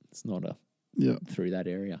 right? It's not through that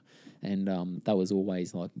area, and that was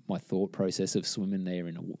always my thought process of swimming there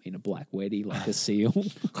in a black weddy like a seal.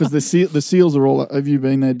 Because the seals are all. Have you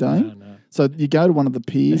been there, Dane? No. So you go to one of the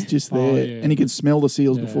piers just there, and you can smell the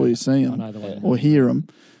seals before you see them or hear them.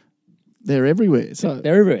 They're everywhere. So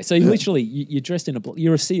they're everywhere. So you literally, you're dressed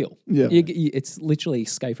you're a seal. Yeah. It's literally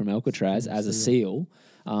escape from Alcatraz as a seal.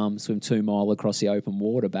 Swim 2 mile across the open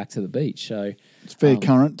water back to the beach. So it's fair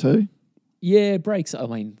current too. Yeah, breaks. I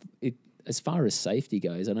mean, as far as safety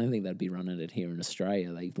goes, I don't think they'd be running it here in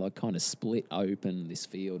Australia. They kind of split open this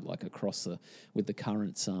field across with the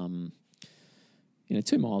currents. 2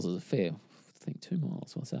 miles is a fair. I think 2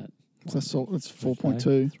 miles. What's that? That's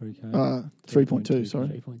 4.2. 3.2.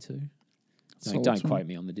 Sorry. 3.2. Don't quote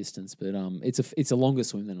me on the distance, but it's a longer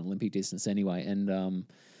swim than an Olympic distance anyway. And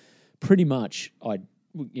pretty much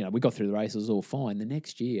we got through the race, it was all fine. The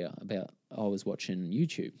next year, I was watching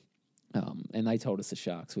YouTube, and they told us the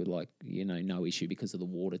sharks were like, no issue because of the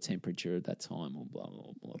water temperature at that time, or blah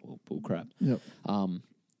blah blah, blah bull crap. Yep.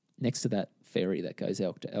 Next to that ferry that goes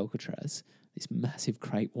out to Alcatraz, this massive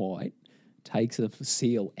great white takes a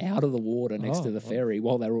seal out of the water next to the ferry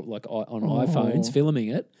while they're like on iPhones filming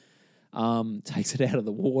it. Takes it out of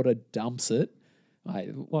the water, dumps it.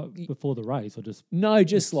 Before the race, or just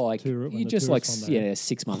just like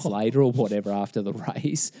 6 months later or whatever after the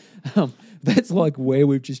race. That's like where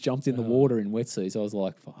we've just jumped in the water in wetsuits. I was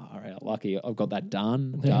like, far out, lucky I've got that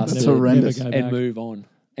done. That's horrendous. And move on.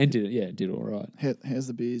 And did all right. How's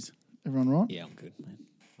the beers? Everyone right? Yeah, I'm good, man.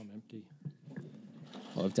 I'm empty.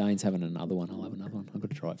 Well, if Dane's having another one, I'll have another one. I've got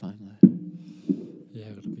to drive home though. Yeah,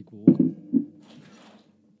 I've got a big walk.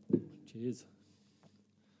 Cheers.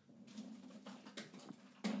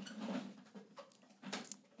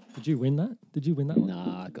 Did you win that? One?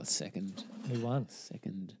 Nah, I got second. Who won?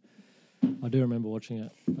 Second. I do remember watching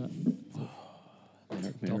it.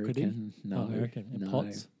 American? No. American. And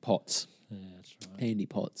no. Potts? Yeah, that's right. Andy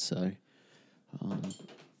Potts. So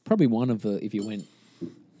probably one of the, if you went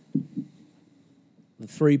the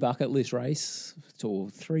 3 bucket list race or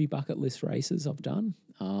 3 bucket list races I've done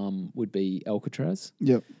would be Alcatraz.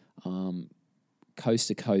 Yep. Coast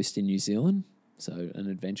to coast in New Zealand. So an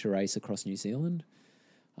adventure race across New Zealand.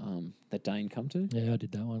 That Dane come to. Yeah, I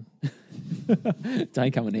did that one.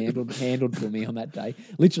 Dane come and handled for me on that day.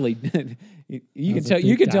 Literally, you can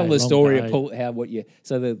tell the story of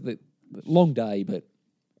the long day, but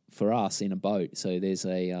for us in a boat. So there's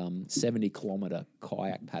a 70-kilometre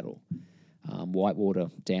kayak paddle, whitewater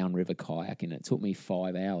downriver kayak, and it took me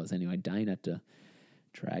 5 hours. Anyway, Dane had to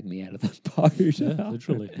drag me out of the boat. Yeah,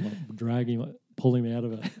 literally, pull him out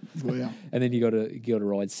of it. Wow. And then you got to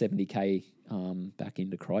ride 70k back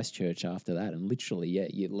into Christchurch after that, and literally,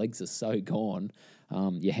 your legs are so gone.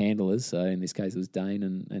 Your handlers, so in this case it was Dane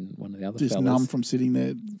and one of the other just fellas. numb from sitting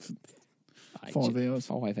there. 5 hours.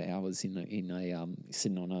 5 hours in a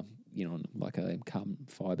sitting on a like a carbon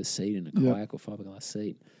fibre seat in a kayak or fiberglass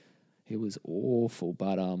seat. It was awful,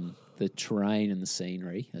 but the terrain and the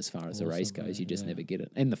scenery, as far as the race goes, you just never get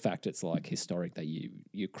it. And the fact it's like historic that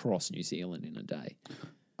you cross New Zealand in a day.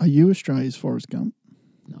 Are you Australia's Forrest Gump?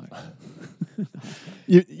 No.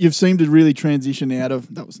 You've seemed to really transition out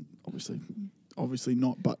of that. Was obviously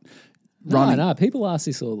not, but running. No. People ask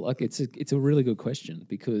this all. Like it's a really good question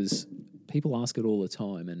because people ask it all the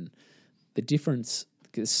time, and the difference,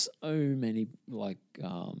 because so many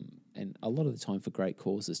and a lot of the time for great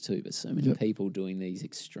causes too, but so many people doing these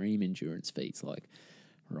extreme endurance feats like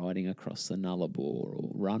riding across the Nullarbor or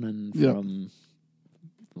running from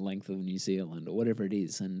the length of New Zealand or whatever it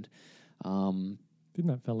is. And didn't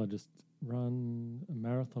that fella just run a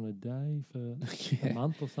marathon a day for a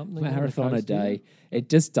month or something? Marathon a day. It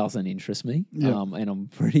just doesn't interest me. And I'm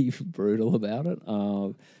pretty brutal about it.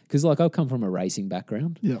 Because I've come from a racing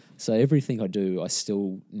background. Yeah. So everything I do, I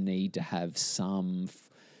still need to have some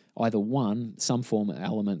form of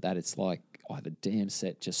element that it's like either damn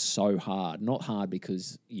set just so hard. Not hard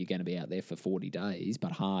because you're going to be out there for 40 days,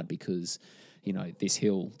 but hard because, this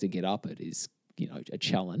hill to get up it is, a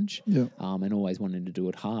challenge. Yeah. And always wanting to do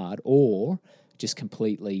it hard, or just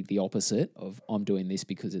completely the opposite of I'm doing this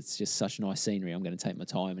because it's just such nice scenery. I'm going to take my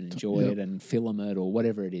time and enjoy it and film it or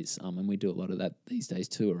whatever it is. And we do a lot of that these days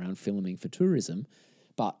too around filming for tourism,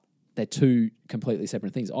 but they're two completely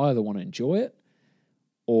separate things. I either want to enjoy it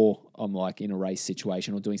or I'm like in a race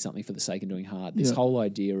situation or doing something for the sake of doing hard. This whole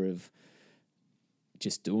idea of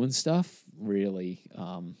just doing stuff really,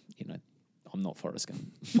 I'm not Forrest Gump.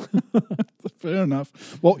 Fair enough.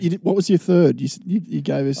 What was your third? You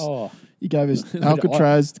gave us. You gave us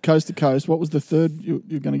Alcatraz, coast to coast. What was the third you're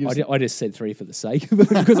going to give us? I just said 3 for the sake of it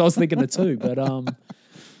because I was thinking of 2. But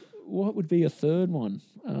what would be a third one?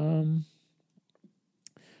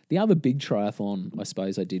 The other big triathlon I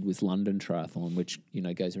suppose I did was London Triathlon, which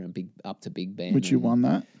goes around up to Big Ben. Which you won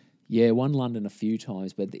that? Yeah, won London a few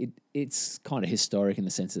times, but it's kind of historic in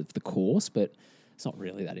the sense of the course, but it's not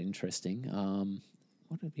really that interesting.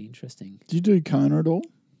 What would be interesting? Did you do Kona at all?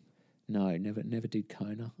 No, never did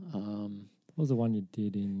Kona. What was the one you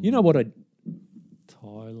did in? You know what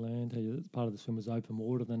Thailand. Part of the swim was open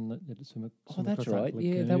water. Then you had to swim. That's right.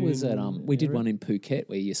 Yeah, that was at. We did one in Phuket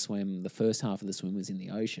where you swam. The first half of the swim was in the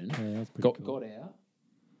ocean. Yeah, that's pretty cool. Got out.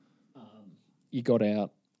 You got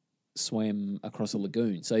out, swam across a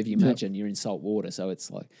lagoon. So if you imagine you're in salt water, so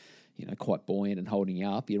it's like, quite buoyant and holding you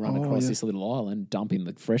up. You run across this little island, dump in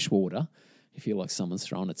the fresh water. you feel like someone's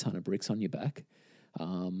throwing a ton of bricks on your back.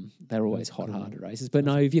 They're always hot-hearted races. But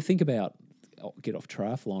no, if you think about, get off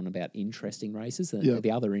triathlon, about interesting races,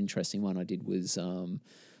 the other interesting one I did was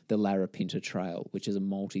the Larapinta Trail, which is a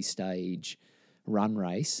multi-stage run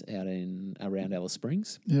race out around Alice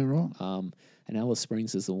Springs. Yeah, right. And Alice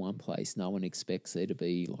Springs is the one place no one expects there to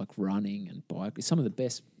be like running and bike. Some of the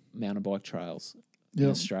best mountain bike trails in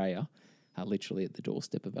Australia are literally at the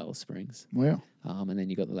doorstep of Alice Springs. Wow. And then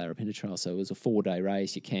you got the Larapinta Trail. So it was a 4-day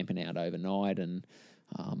race. You're camping out overnight and,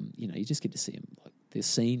 you just get to see them. Like the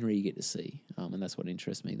scenery you get to see. And that's what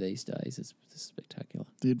interests me these days. It's spectacular.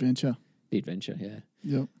 The adventure. Yeah.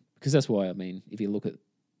 Yep. Because that's why, if you look at,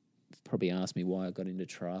 probably asked me why I got into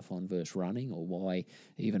triathlon versus running, or why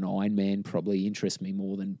even Ironman probably interests me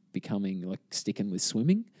more than sticking with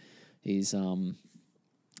swimming, is,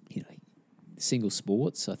 single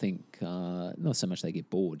sports. I think not so much they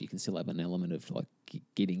get bored. You can still have an element of like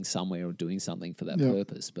getting somewhere or doing something for that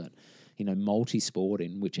purpose. But, multi-sport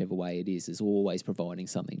in whichever way it is always providing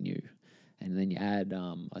something new. And then you add,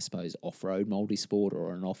 I suppose, off-road multi-sport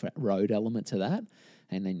or an off-road element to that,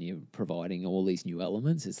 and then you're providing all these new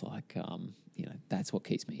elements. It's like, that's what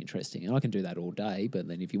keeps me interesting. And I can do that all day, but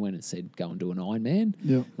then if you went and said, go and do an Ironman,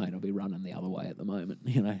 mate, I'll be running the other way at the moment.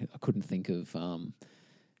 I couldn't think of...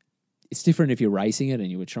 it's different if you're racing it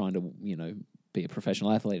and you were trying to, be a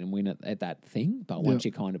professional athlete and win at that thing. But once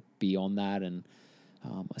you're kind of beyond that, and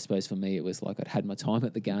I suppose for me it was like I'd had my time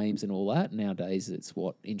at the games and all that. Nowadays it's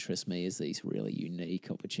what interests me is these really unique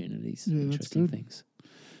opportunities, interesting things.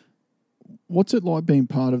 What's it like being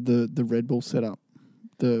part of the Red Bull setup?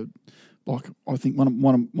 I think one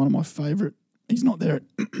of my favourite. He's not there.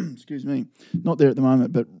 Excuse me, not there at the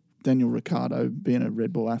moment. But Daniel Ricciardo, being a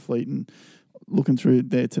Red Bull athlete, and looking through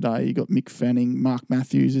there today, you got Mick Fanning. Mark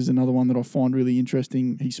Matthews is another one that I find really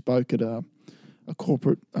interesting. He spoke at a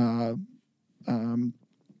corporate.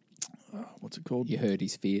 What's it called? You heard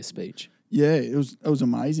his fear speech. Yeah, it was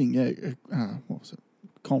amazing. Yeah, what was it?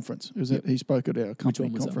 Conference. It was he spoke at our company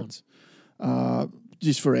conference.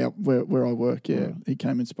 Just for where I work. Yeah, right. He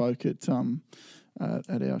came and spoke at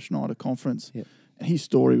our Schneider conference. Yep. And his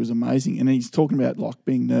story was amazing. And he's talking about like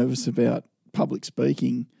being nervous about public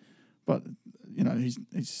speaking, but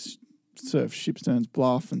he's surfed Shipsterns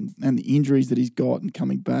Bluff and the injuries that he's got and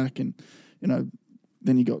coming back, and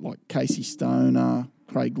then you got like Casey Stoner,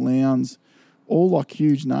 Craig Lowndes, all like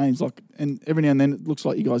huge names. Like, and every now and then it looks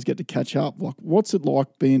like you guys get to catch up. Like, what's it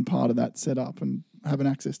like being part of that setup and having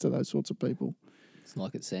access to those sorts of people? It's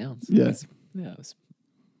like it sounds. Yeah, it's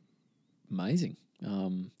amazing.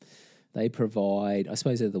 They provide. I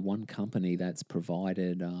suppose they're the one company that's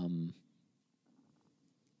provided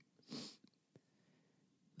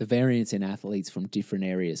the variance in athletes from different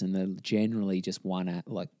areas, and they're generally just one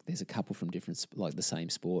there's a couple from different, like the same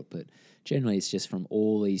sport, but generally it's just from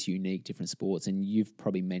all these unique different sports. And you've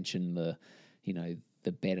probably mentioned the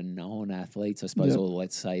better known athletes, I suppose, or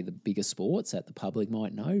let's say the bigger sports that the public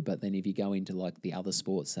might know. But then if you go into like the other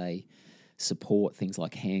sports, say support things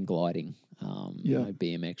like hang gliding,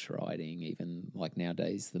 BMX riding, even like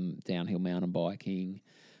nowadays the downhill mountain biking,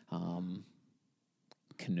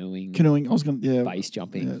 canoeing. I was going to base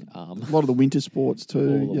jumping. A lot of the winter sports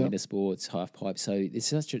too. All the winter sports, half pipe. So it's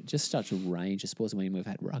such a range of sports. I mean, we've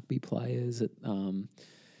had rugby players that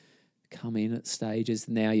come in at stages.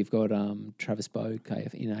 Now you've got Travis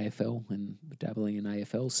Boak in AFL and dabbling in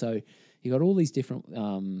AFL. So you got all these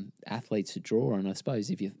different athletes to draw on. I suppose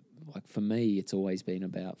if you for me, it's always been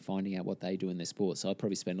about finding out what they do in their sport. So I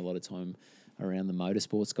probably spend a lot of time around the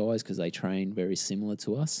motorsports guys because they train very similar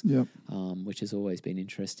to us, which has always been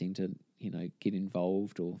interesting to, get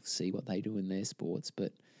involved or see what they do in their sports.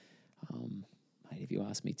 But mate, if you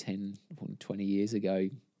asked me 10 or 20 years ago,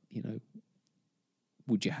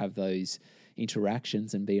 would you have those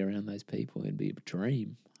interactions and be around those people? It'd be a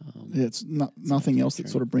dream. It's nothing else that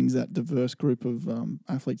sort of brings that diverse group of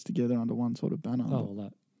athletes together under one sort of banner. Oh, well,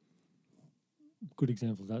 that good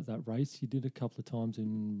example of that race you did a couple of times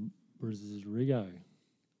in Brazil's Rio.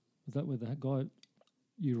 Was that where that guy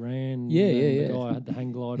you ran? The guy had the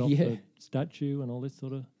hang glide off the statue and all this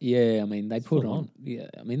sort of. Yeah, I mean they put on. Yeah,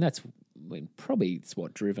 I mean probably it's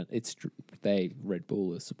what driven. Red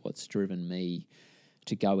Bull is what's driven me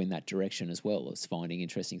to go in that direction as well as finding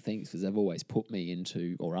interesting things, because they've always put me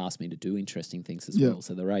into or asked me to do interesting things as well.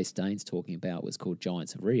 So the race Dane's talking about was called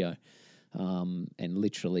Giants of Rio, and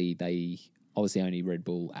literally I was the only Red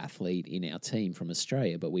Bull athlete in our team from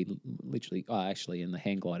Australia, but we literally, in the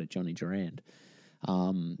hang glider, Johnny Durand.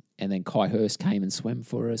 And then Kai Hurst came and swam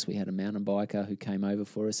for us. We had a mountain biker who came over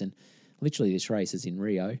for us, and literally this race is in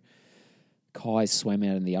Rio. Kai swam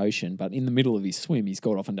out in the ocean, but in the middle of his swim, he's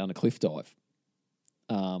got off and done a cliff dive.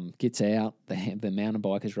 gets out. The mountain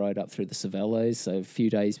bikers rode up through the favelas. So a few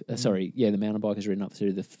days, the mountain bikers ridden up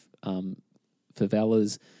through the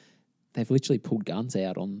favelas. They've literally pulled guns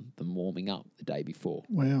out on them warming up the day before.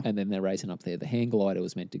 Wow. And then they're racing up there. The hang glider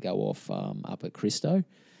was meant to go off up at Cristo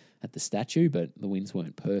at the statue, but the winds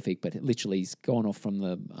weren't perfect. But it literally has gone off from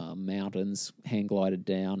the mountains, hang glided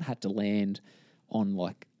down, had to land on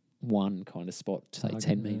like one kind of spot, say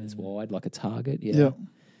 10 metres wide, like a target. Yeah.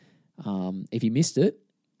 If he missed it,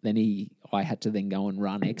 then I had to then go and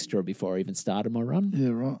run extra before I even started my run. Yeah,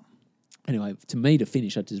 right. Anyway, to me, to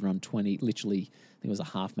finish, I had to run 20, literally, I think it was a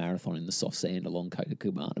half marathon in the soft sand along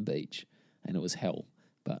Copacabana Beach, and it was hell.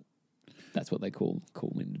 But that's what they call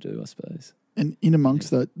me to do, I suppose. And in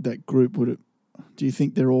amongst that group, do you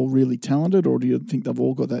think they're all really talented, or do you think they've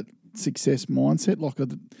all got that success mindset? Like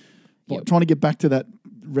trying to get back to that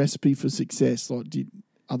recipe for success, like do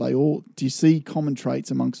you see common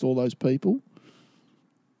traits amongst all those people?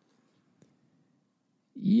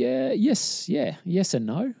 Yes and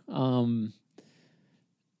no.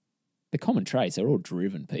 The common traits are all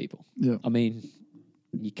driven people. Yeah. I mean,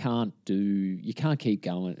 you can't keep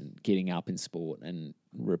going, getting up in sport and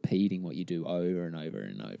repeating what you do over and over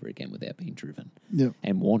and over again without being driven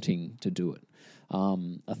and wanting to do it.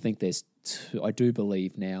 I think I do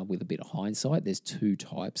believe now with a bit of hindsight, there's two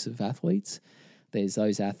types of athletes. There's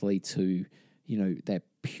those athletes who, they're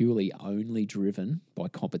purely only driven by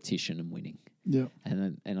competition and winning. Yeah.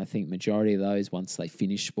 And I think majority of those, once they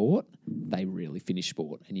finish sport, they really finish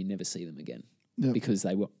sport and you never see them again. Yep. Because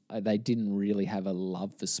they didn't really have a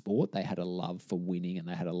love for sport. They had a love for winning and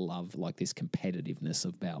they had a love like this competitiveness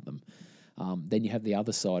about them. Then you have the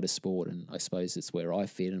other side of sport, and I suppose it's where I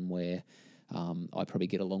fit and where I probably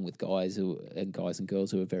get along with guys and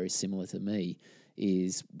girls who are very similar to me,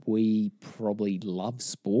 is we probably love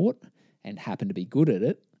sport and happen to be good at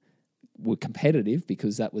it. We're competitive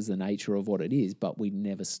because that was the nature of what it is, but we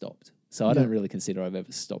never stopped. So I don't really consider I've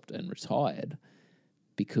ever stopped and retired,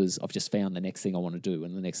 because I've just found the next thing I want to do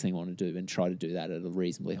and the next thing I want to do and try to do that at a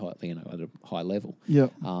reasonably high, at a high level. Yeah.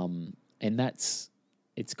 And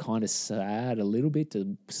it's kind of sad a little bit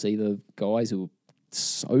to see the guys who are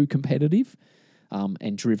so competitive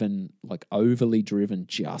and driven, like overly driven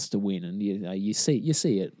just to win. And you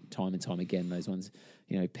see it time and time again, those ones,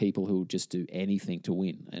 people who will just do anything to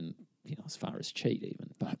win, and as far as cheat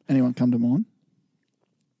even. But anyone come to mind?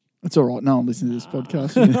 It's all right. No one listens to this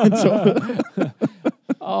podcast.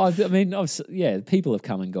 People have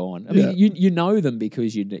come and gone. I mean, you know them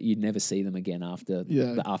because you never see them again after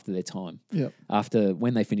their time. Yeah. After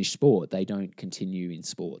when they finish sport, they don't continue in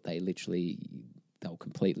sport. They'll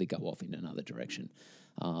completely go off in another direction.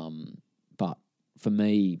 But for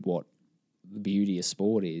me, what the beauty of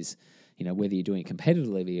sport is, whether you're doing it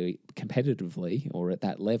competitively or at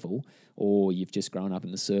that level, or you've just grown up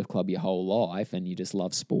in the surf club your whole life and you just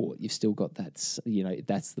love sport, you've still got that,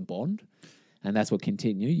 that's the bond. And that's what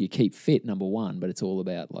continue. You keep fit, number one, but it's all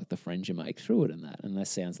about like the friends you make through it and that. And that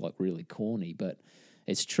sounds like really corny, but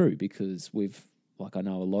it's true, because I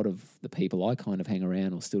know a lot of the people I kind of hang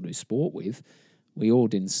around or still do sport with, we all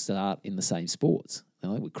didn't start in the same sports.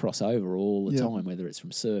 We cross over all the time, whether it's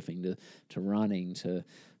from surfing to running to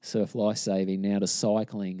surf lifesaving, now to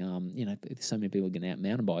cycling. So many people getting out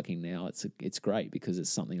mountain biking now. It's great because it's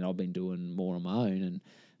something that I've been doing more on my own, and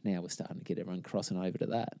now we're starting to get everyone crossing over to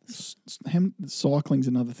that. Cycling's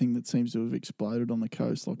another thing that seems to have exploded on the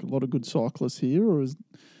coast. Like a lot of good cyclists here, or is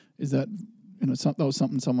that that was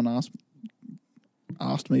something someone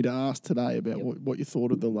asked me to ask today about what you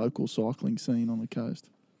thought of the local cycling scene on the coast.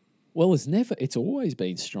 Well, it's always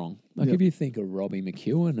been strong. Like if you think of Robbie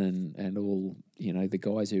McEwen and all, the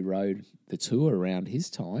guys who rode the tour around his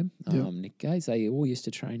time, Nick Gaze, they all used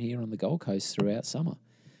to train here on the Gold Coast throughout summer.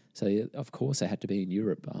 So, of course, they had to be in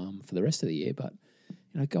Europe for the rest of the year. But,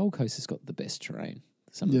 Gold Coast has got the best terrain,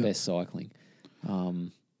 some of the best cycling.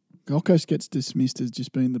 Gold Coast gets dismissed as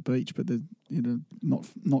just being the beach, but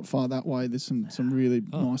not far that way. There's some really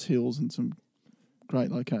nice hills and some great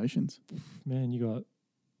locations. Man, you got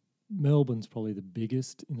Melbourne's probably the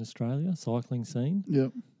biggest in Australia cycling scene.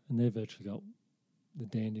 Yep. And they've actually got the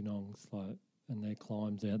Dandenongs, and their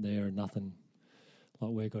climbs out there are nothing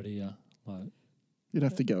like we got here. You'd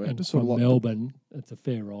have to go out to sort of Melbourne. It's a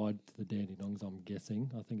fair ride to the Dandenongs, I'm guessing.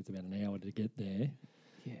 I think it's about an hour to get there.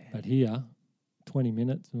 Yeah. But here, 20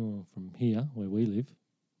 minutes from here, where we live,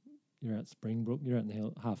 you're out Springbrook. You're out in the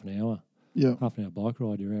hill, half an hour. Yeah. Half an hour bike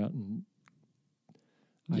ride. You're out in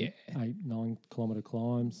 8-9 kilometre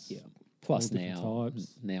climbs. Yeah. Plus now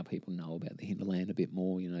people know about the hinterland a bit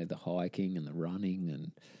more, the hiking and the running,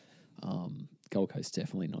 and Gold Coast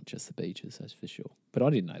definitely not just the beaches, that's for sure. But I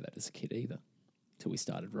didn't know that as a kid either. we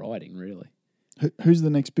started riding, really. Who's the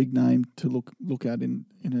next big name to look at in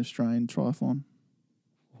Australian triathlon?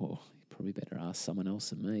 Well, you probably better ask someone else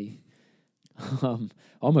than me.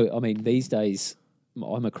 I mean, these days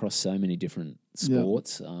I'm across so many different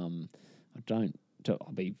sports. I'll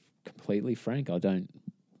be completely frank, I don't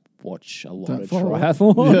watch a lot of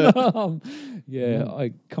triathlon.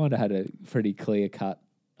 I kind of had a pretty clear cut.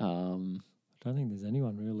 I don't think there's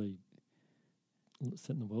anyone really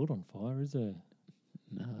setting the world on fire, is there?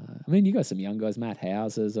 No, I mean, you got some young guys. Matt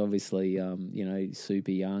Houser's obviously,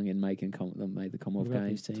 super young and made the Commonwealth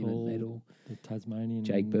Games team and medal. The Tasmanian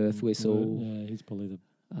Jake Birthwhistle. Yeah, he's probably the.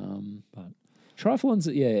 But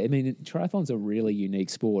triathlon's a really unique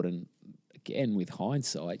sport, and again, with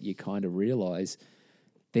hindsight, you kind of realise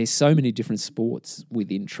there's so many different sports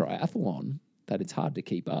within triathlon that it's hard to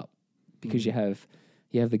keep up because you have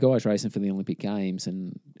the guys racing for the Olympic Games,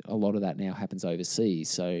 and a lot of that now happens overseas.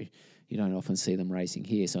 So you don't often see them racing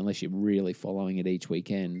here. So unless you're really following it each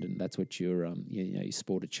weekend, and that's what your your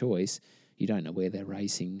sport of choice, you don't know where they're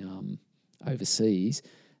racing overseas.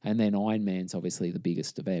 And then Ironman's obviously the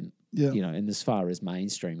biggest event. Yeah. And as far as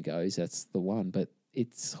mainstream goes, that's the one. But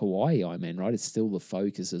it's Hawaii Ironman, right? It's still the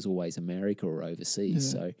focus is always America or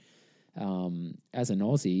overseas. Yeah. So as an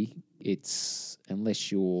Aussie, it's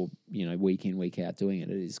unless you're week in, week out doing it,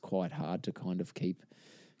 it is quite hard to kind of keep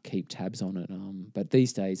tabs on it. But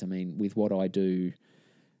these days, I mean, with what I do,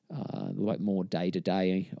 like more day to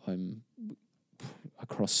day, I'm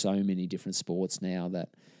across so many different sports now that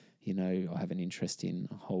I have an interest in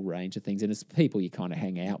a whole range of things, and it's people you kind of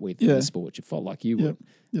hang out with in the sport you follow, like you would.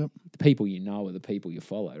 Yep. The people you know are the people you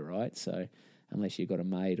follow, right? So unless you've got a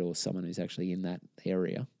mate or someone who's actually in that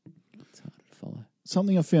area, it's hard to follow.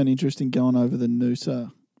 Something I found interesting going over the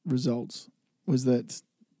Noosa results was that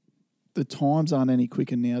the times aren't any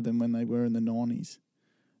quicker now than when they were in the 90s.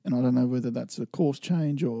 And I don't know whether that's a course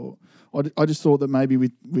change or I just thought that maybe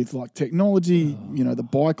with like technology, the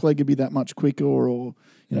bike leg would be that much quicker or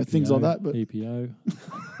EPO, things like that. But EPO.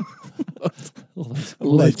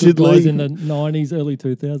 Allegedly. Guys in the 90s, early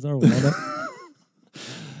 2000s, I don't know.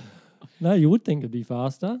 No, you would think it'd be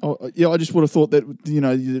faster. Oh, yeah, I just would have thought that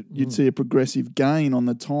you'd see a progressive gain on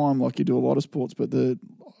the time like you do a lot of sports, but the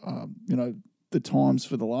times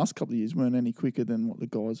for the last couple of years weren't any quicker than what the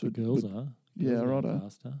guys would. Girls are. Yeah, right.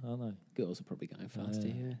 Faster, aren't they? Girls are probably going faster,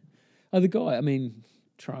 yeah. Oh, the guy, I mean,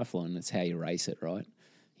 triathlon, it's how you race it, right?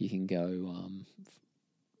 You can go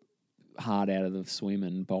hard out of the swim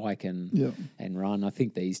and bike and run. I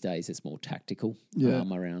think these days it's more tactical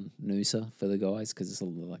around Noosa for the guys because it's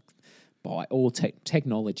all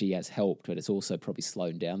technology has helped, but it's also probably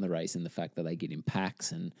slowed down the race in the fact that they get in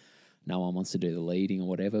packs and no one wants to do the leading or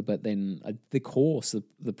whatever. But then the course,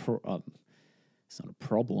 it's not a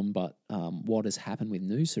problem, but what has happened with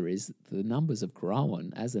Noosa is the numbers have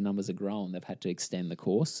grown. As the numbers have grown, they've had to extend the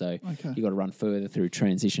course. So you've got to run further through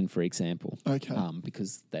transition, for example. Okay.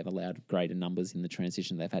 Because they've allowed greater numbers in the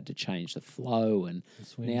transition. They've had to change the flow, and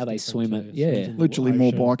now they swim it. Yeah. Literally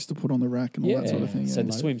more bikes to put on the rack and all that sort of thing. So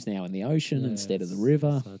the swim's now in the ocean instead of the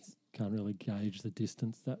river. So can't really gauge the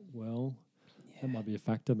distance that well. Yeah. That might be a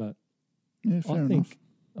factor, but fair enough.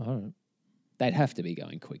 I don't know. They'd have to be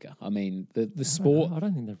going quicker. I mean, the sport... I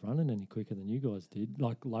don't think they're running any quicker than you guys did.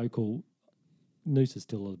 Like local... Noosa's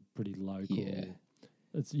still a pretty local... Yeah.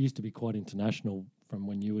 It used to be quite international from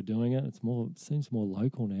when you were doing it. It seems more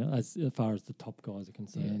local now as far as the top guys are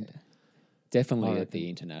concerned. Yeah. Definitely at the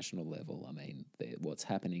international level. I mean, what's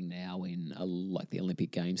happening now in like the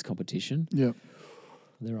Olympic Games competition... Yeah.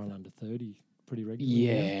 They're on under 30 pretty regularly.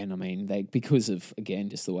 Yeah, and I mean, because of, again,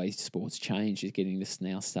 just the way sports change, is getting to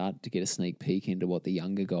now start to get a sneak peek into what the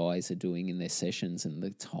younger guys are doing in their sessions and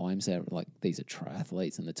the times they're, like, these are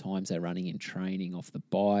triathletes and the times they're running in training off the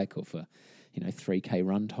bike or for, 3K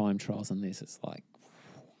run time trials and this. It's like,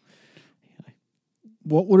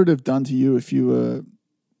 What would it have done to you if you were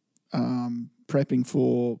prepping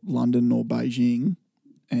for London or Beijing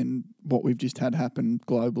and what we've just had happen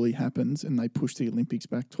globally happens and they push the Olympics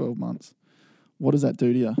back 12 months? What does that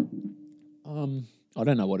do to you? I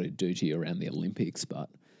don't know what it'd do to you around the Olympics, but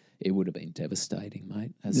it would have been devastating,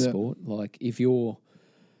 mate, as sport. Like if your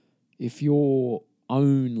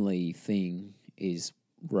only thing is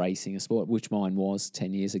racing a sport, which mine was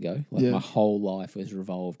 10 years ago, my whole life was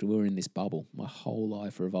revolved. We were in this bubble. My whole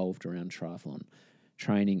life revolved around triathlon,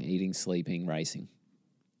 training, eating, sleeping, racing,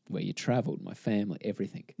 where you travelled, my family,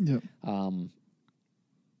 everything. Yeah.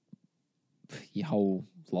 Your whole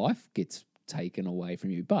life gets taken away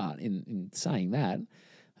from you. But in saying that,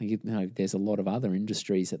 there's a lot of other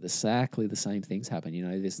industries that exactly the same things happen.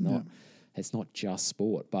 There's not It's not just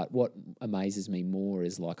sport. But what amazes me more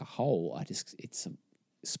is like a whole. It's a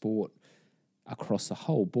sport across the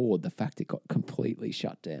whole board. The fact it got completely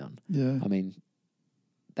shut down. Yeah. I mean,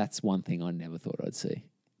 that's one thing I never thought I'd see.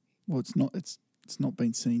 Well, it's not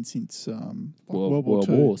been seen since World War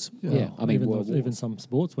II. Wars. Yeah. Yeah. I mean, even some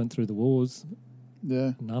sports went through the wars.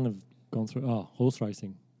 Yeah. None have gone through. Horse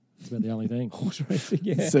racing. It's about the only thing. Horse racing,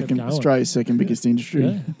 yeah. Australia's second biggest industry,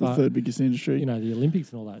 Yeah, the third biggest industry. You know, the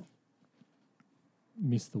Olympics and all that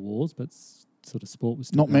missed the wars, but sort of sport was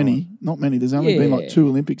still Not many. There's only been like Yeah. 2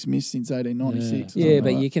 Olympics missed since 1896. Yeah,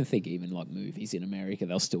 but you can think even like movies in America,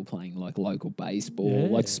 they're still playing like local baseball, Yeah,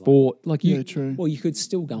 like sport. Like you, Yeah, true. Well, you could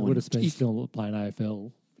still go would and have been still playing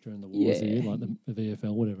AFL during the wars here, like the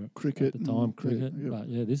VFL, whatever. Cricket at the time, and- cricket. yeah. But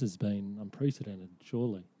yeah, this has been unprecedented,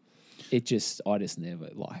 surely. I just never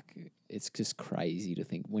like. It's just crazy to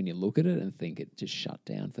think when you look at it and think it just shut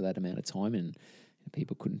down for that amount of time and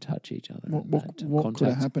people couldn't touch each other. What and could have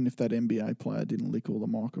contact. happened if that NBA player didn't lick all the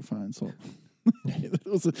microphones? Like, it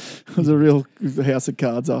was a real house of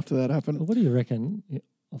cards after that happened. Well, what do you reckon?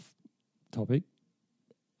 Off topic.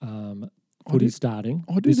 Footy starting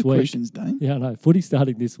I do this the week. questions, Dane. Yeah, I know. Footy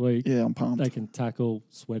starting this week. Yeah, I'm pumped. They can tackle,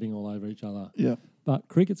 sweating all over each other. Yeah. But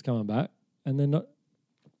cricket's coming back, and they're not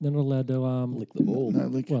allowed to Lick the ball. No,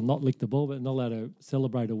 lick. well, not lick the ball, but not allowed to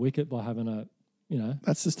celebrate a wicket by having a, you know.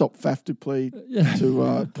 That's to stop Faf to play Yeah.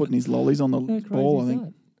 to putting his lollies on the How crazy ball, I is think.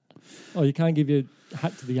 that? Oh, you can't give your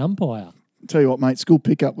hat to the umpire. Tell you what, mate, school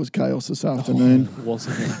pickup was chaos this afternoon.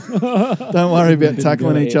 Wasn't it? Don't worry about Didn't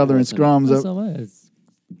tackling go each there, other in wasn't it? scrums. That's what I mean.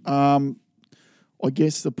 It's- I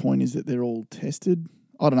guess the point is that they're all tested.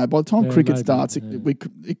 I don't know. By the time Yeah, cricket maybe, starts, yeah.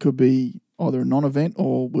 it could be either a non-event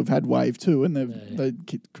or we've had wave 2 and Yeah.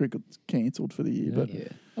 cricket's cancelled for the year. Yeah. But Yeah.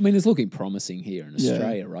 I mean, it's looking promising here in Yeah.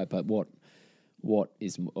 Australia, right? But what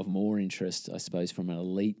is of more interest, I suppose, from an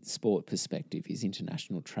elite sport perspective, is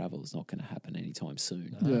international travel is not going to happen anytime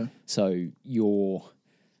soon. yeah, So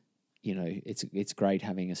it's great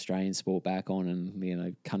having Australian sport back on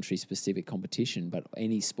and, country-specific competition, but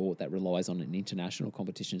any sport that relies on an international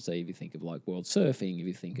competition, so if you think of like World Surfing, if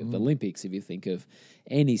you think of Olympics, if you think of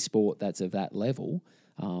any sport that's of that level,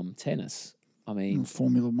 tennis, I mean,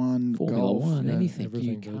 Formula One, Formula golf, One, yeah. anything, you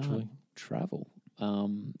everything can't virtually. travel.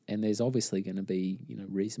 And there's obviously going to be,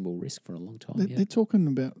 reasonable risk for a long time. They're talking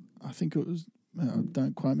about, I think it was,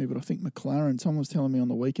 don't quote me, but I think McLaren, someone was telling me on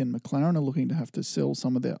the weekend, McLaren are looking to have to sell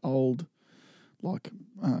some of their old,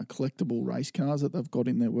 collectible race cars that they've got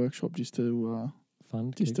in their workshop just to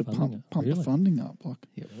Fund, just to keep funding it. pump Really? the funding up. Like,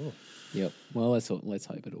 Yep. Well, let's hope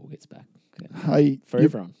it all gets back. hey, For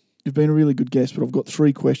everyone. you've been a really good guest, but I've got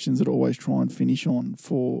 3 questions that I always try and finish on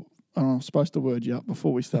for. I was supposed to word you up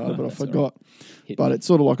before we started, but I That's all forgot. Hit But me. it's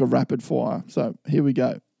sort of like a rapid fire. So here we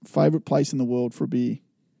go. Favorite place in the world for a beer?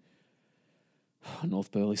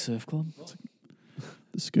 North Burleigh Surf Club.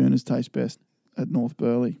 The Schooners taste best at North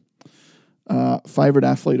Burleigh. Favorite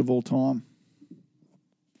athlete of all time?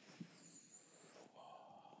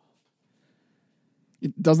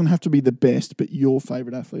 It doesn't have to be the best, but your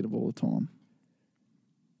favorite athlete of all the time.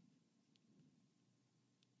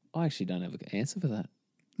 I actually don't have an answer for that.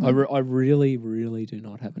 No. I really, really do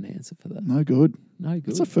not have an answer for that. No good. No good.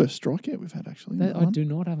 That's the first strikeout we've had, actually. That, I One. do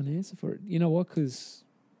not have an answer for it. You know what? Because,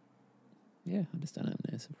 I just don't have an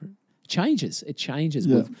answer for it. It changes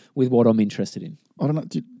Yeah. with what I'm interested in. I don't know.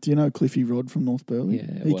 Do you know Cliffy Rod from North Burleigh?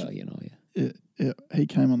 Yeah, He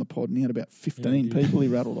came on the pod and he had about 15 Yeah, he people he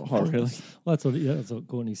rattled off. Oh, really? Well, that's what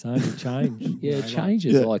Courtney's saying. It change. Yeah, it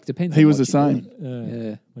changes. Yeah. Depends He on was what the you're same. doing.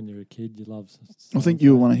 Yeah. When you're a kid, you love. I think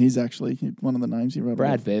you were one of his, actually. One of the names he rattled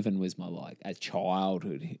Brad off. Bevan was my, as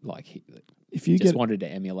childhood, If you just get wanted to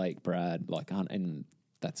emulate Brad, and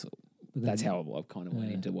that's how I kind of went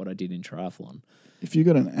Yeah. into what I did in triathlon. if you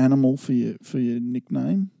got an animal for your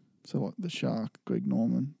nickname, so like the shark, Greg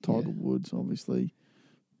Norman, Tiger Yeah. Woods, obviously,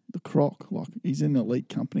 the croc, he's in elite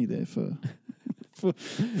company there for for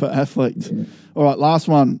athletes. All right, last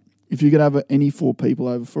one. If you could have any 4 people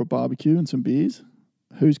over for a barbecue and some beers,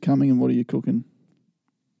 who's coming and what are you cooking?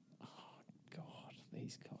 God,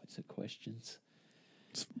 these kinds of questions.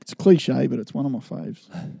 It's cliche, but it's one of my faves.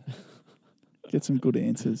 Get some good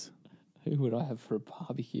answers. Who would I have for a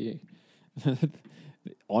barbecue? The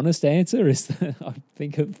honest answer is that I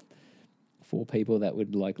think of 4 people that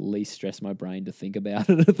would least stress my brain to think about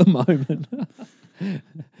it at the moment.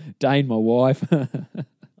 Dane, my wife, Oh,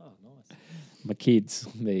 nice. my kids.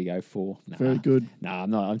 There you go, 4. Nah, Very good. Nah, I'm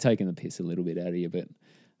not. I'm taking the piss a little bit out of you, but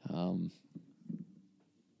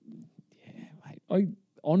mate. I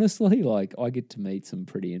honestly I get to meet some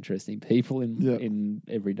pretty interesting people in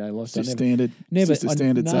everyday life. It's just standard. Never it's just a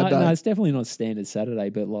standard no, Saturday. No, it's definitely not standard Saturday,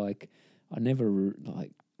 but I never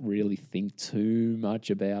really think too much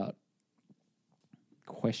about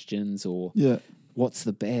questions or what's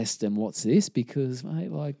the best and what's this, because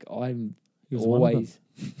mate, like I'm always.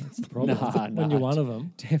 That's the problem. When you're one of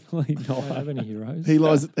them, definitely not. Don't have any heroes. He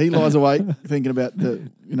lies awake thinking about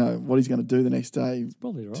what he's going to do the next day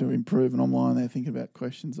right. to improve, and I'm lying there thinking about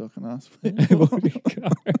questions I can ask.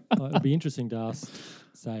 It'd be interesting to ask,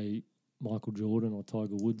 say, Michael Jordan or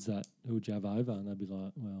Tiger Woods that who would you have over, and they'd be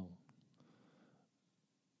like, well,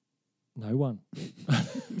 no one.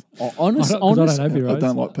 Honest. I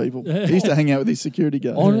don't like people. He used to hang out with his security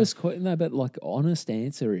guard. Honest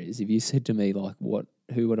answer is, if you said to me like,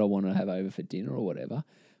 who would I want to have over for dinner or whatever,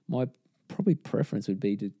 my probably preference would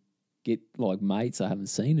be to get like mates I haven't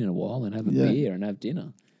seen in a while and have a beer and have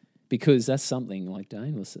dinner, because that's something like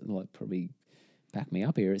Dane was like probably back me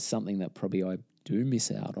up here. It's something that probably I do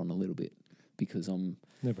miss out on a little bit because I'm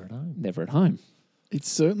never at home.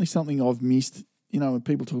 It's certainly something I've missed. When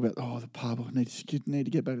people talk about, the pub, I need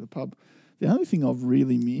to get back to the pub. The only thing I've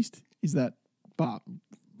really missed is that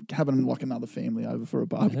having like another family over for a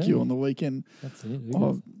barbecue on the weekend. That's it.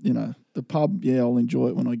 The pub, I'll enjoy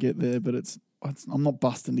it when I get there, but I'm not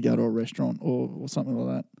busting to go to a restaurant or something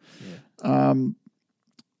like that. Yeah.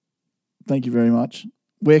 Thank you very much.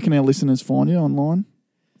 Where can our listeners find you online?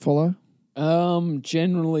 Follow?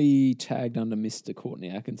 Generally tagged under Mr. Courtney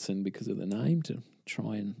Atkinson because of the name, to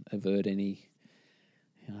try and avert any...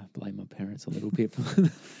 blame my parents a little bit for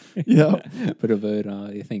but avert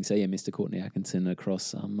things. So Mr. Courtney Atkinson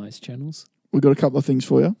across most channels. We've got a couple of things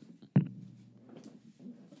for you.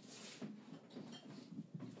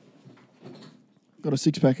 Got a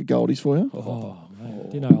 6-pack of Goldies for you. Oh,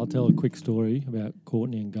 mate. I'll tell a quick story about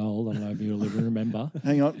Courtney and gold. I don't know if you'll ever remember.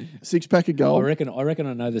 Hang on. 6-pack of gold. I reckon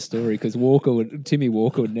I know the story because Timmy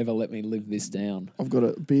Walker would never let me live this down. I've got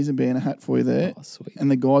a Beers and Banner hat for you there. Oh, sweet.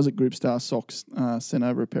 And the guys at Gripstar Socks sent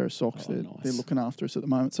over a pair of socks. Nice. They're looking after us at the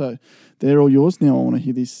moment. So they're all yours. Now I want to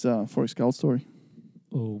hear this Forest Gold story.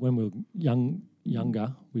 Well, when we were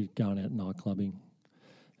younger, we were going out nightclubbing.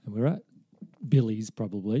 And we were at Billy's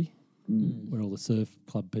probably, where all the surf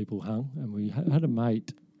club people hung. And we had a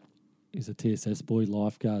mate, he's a TSS boy,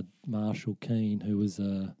 lifeguard, Marshall Keane, who was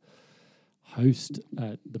a host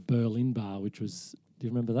at the Berlin Bar, which was, do you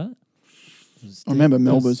remember that? I remember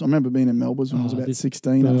Melbourne's. I remember being in Melbourne's when I was about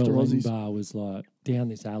 16 after Aussies. The Berlin Bar was like down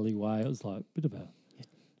this alleyway. It was like a bit of a...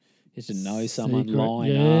 Just to know someone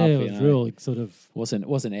line up. Yeah, it was real sort of... Wasn't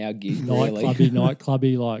our gig,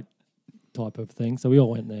 nightclubby like type of thing. So we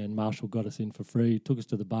all went there and Marshall got us in for free, took us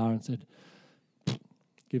to the bar and said,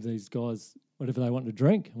 give these guys whatever they want to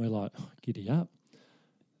drink. And we're like, giddy up.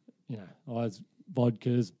 I was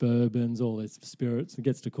vodkas, bourbons, all these spirits. And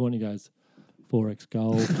gets to Courtney, goes, 4X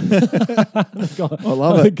gold. I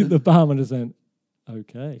love it. The barman just went,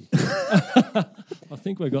 okay. I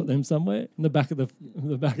think we got them somewhere in the back of the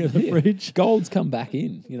fridge. Gold's come back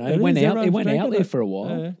in. It went out there for a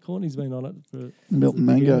while. Yeah, Courtney's been on it for Milton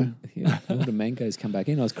Mango. Milton Mango's come back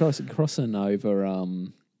in. I was crossing over.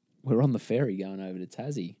 We're on the ferry going over to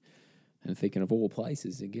Tassie, and thinking of all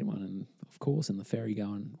places to get one, and of course, in the ferry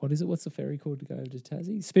going, what is it? What's the ferry called to go over to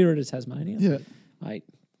Tassie? Spirit of Tasmania. Yeah, mate,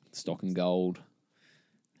 stock and gold.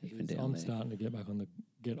 Even down I'm there. starting to get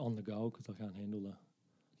on the gold because I can't handle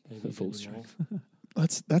the full strength.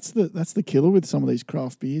 That's the killer with some of these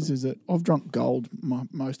craft beers, is that I've drunk gold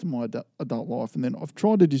most of my adult life, and then I've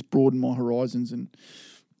tried to just broaden my horizons and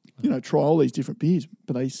try all these different beers,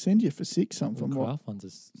 but they send you for sick. Some of them craft ones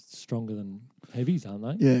are stronger than heavies,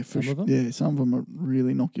 aren't they? Yeah, some of them. Yeah, some of them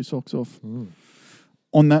really knock your socks off.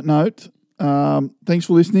 On that note, thanks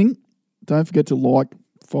for listening. Don't forget to like,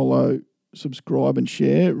 follow, subscribe, and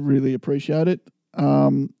share. Really appreciate it.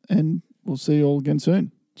 And we'll see you all again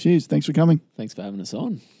soon. Cheers. Thanks for coming. Thanks for having us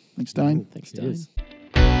on. Thanks, Dane. Thanks, Cheers.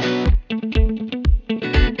 Dane.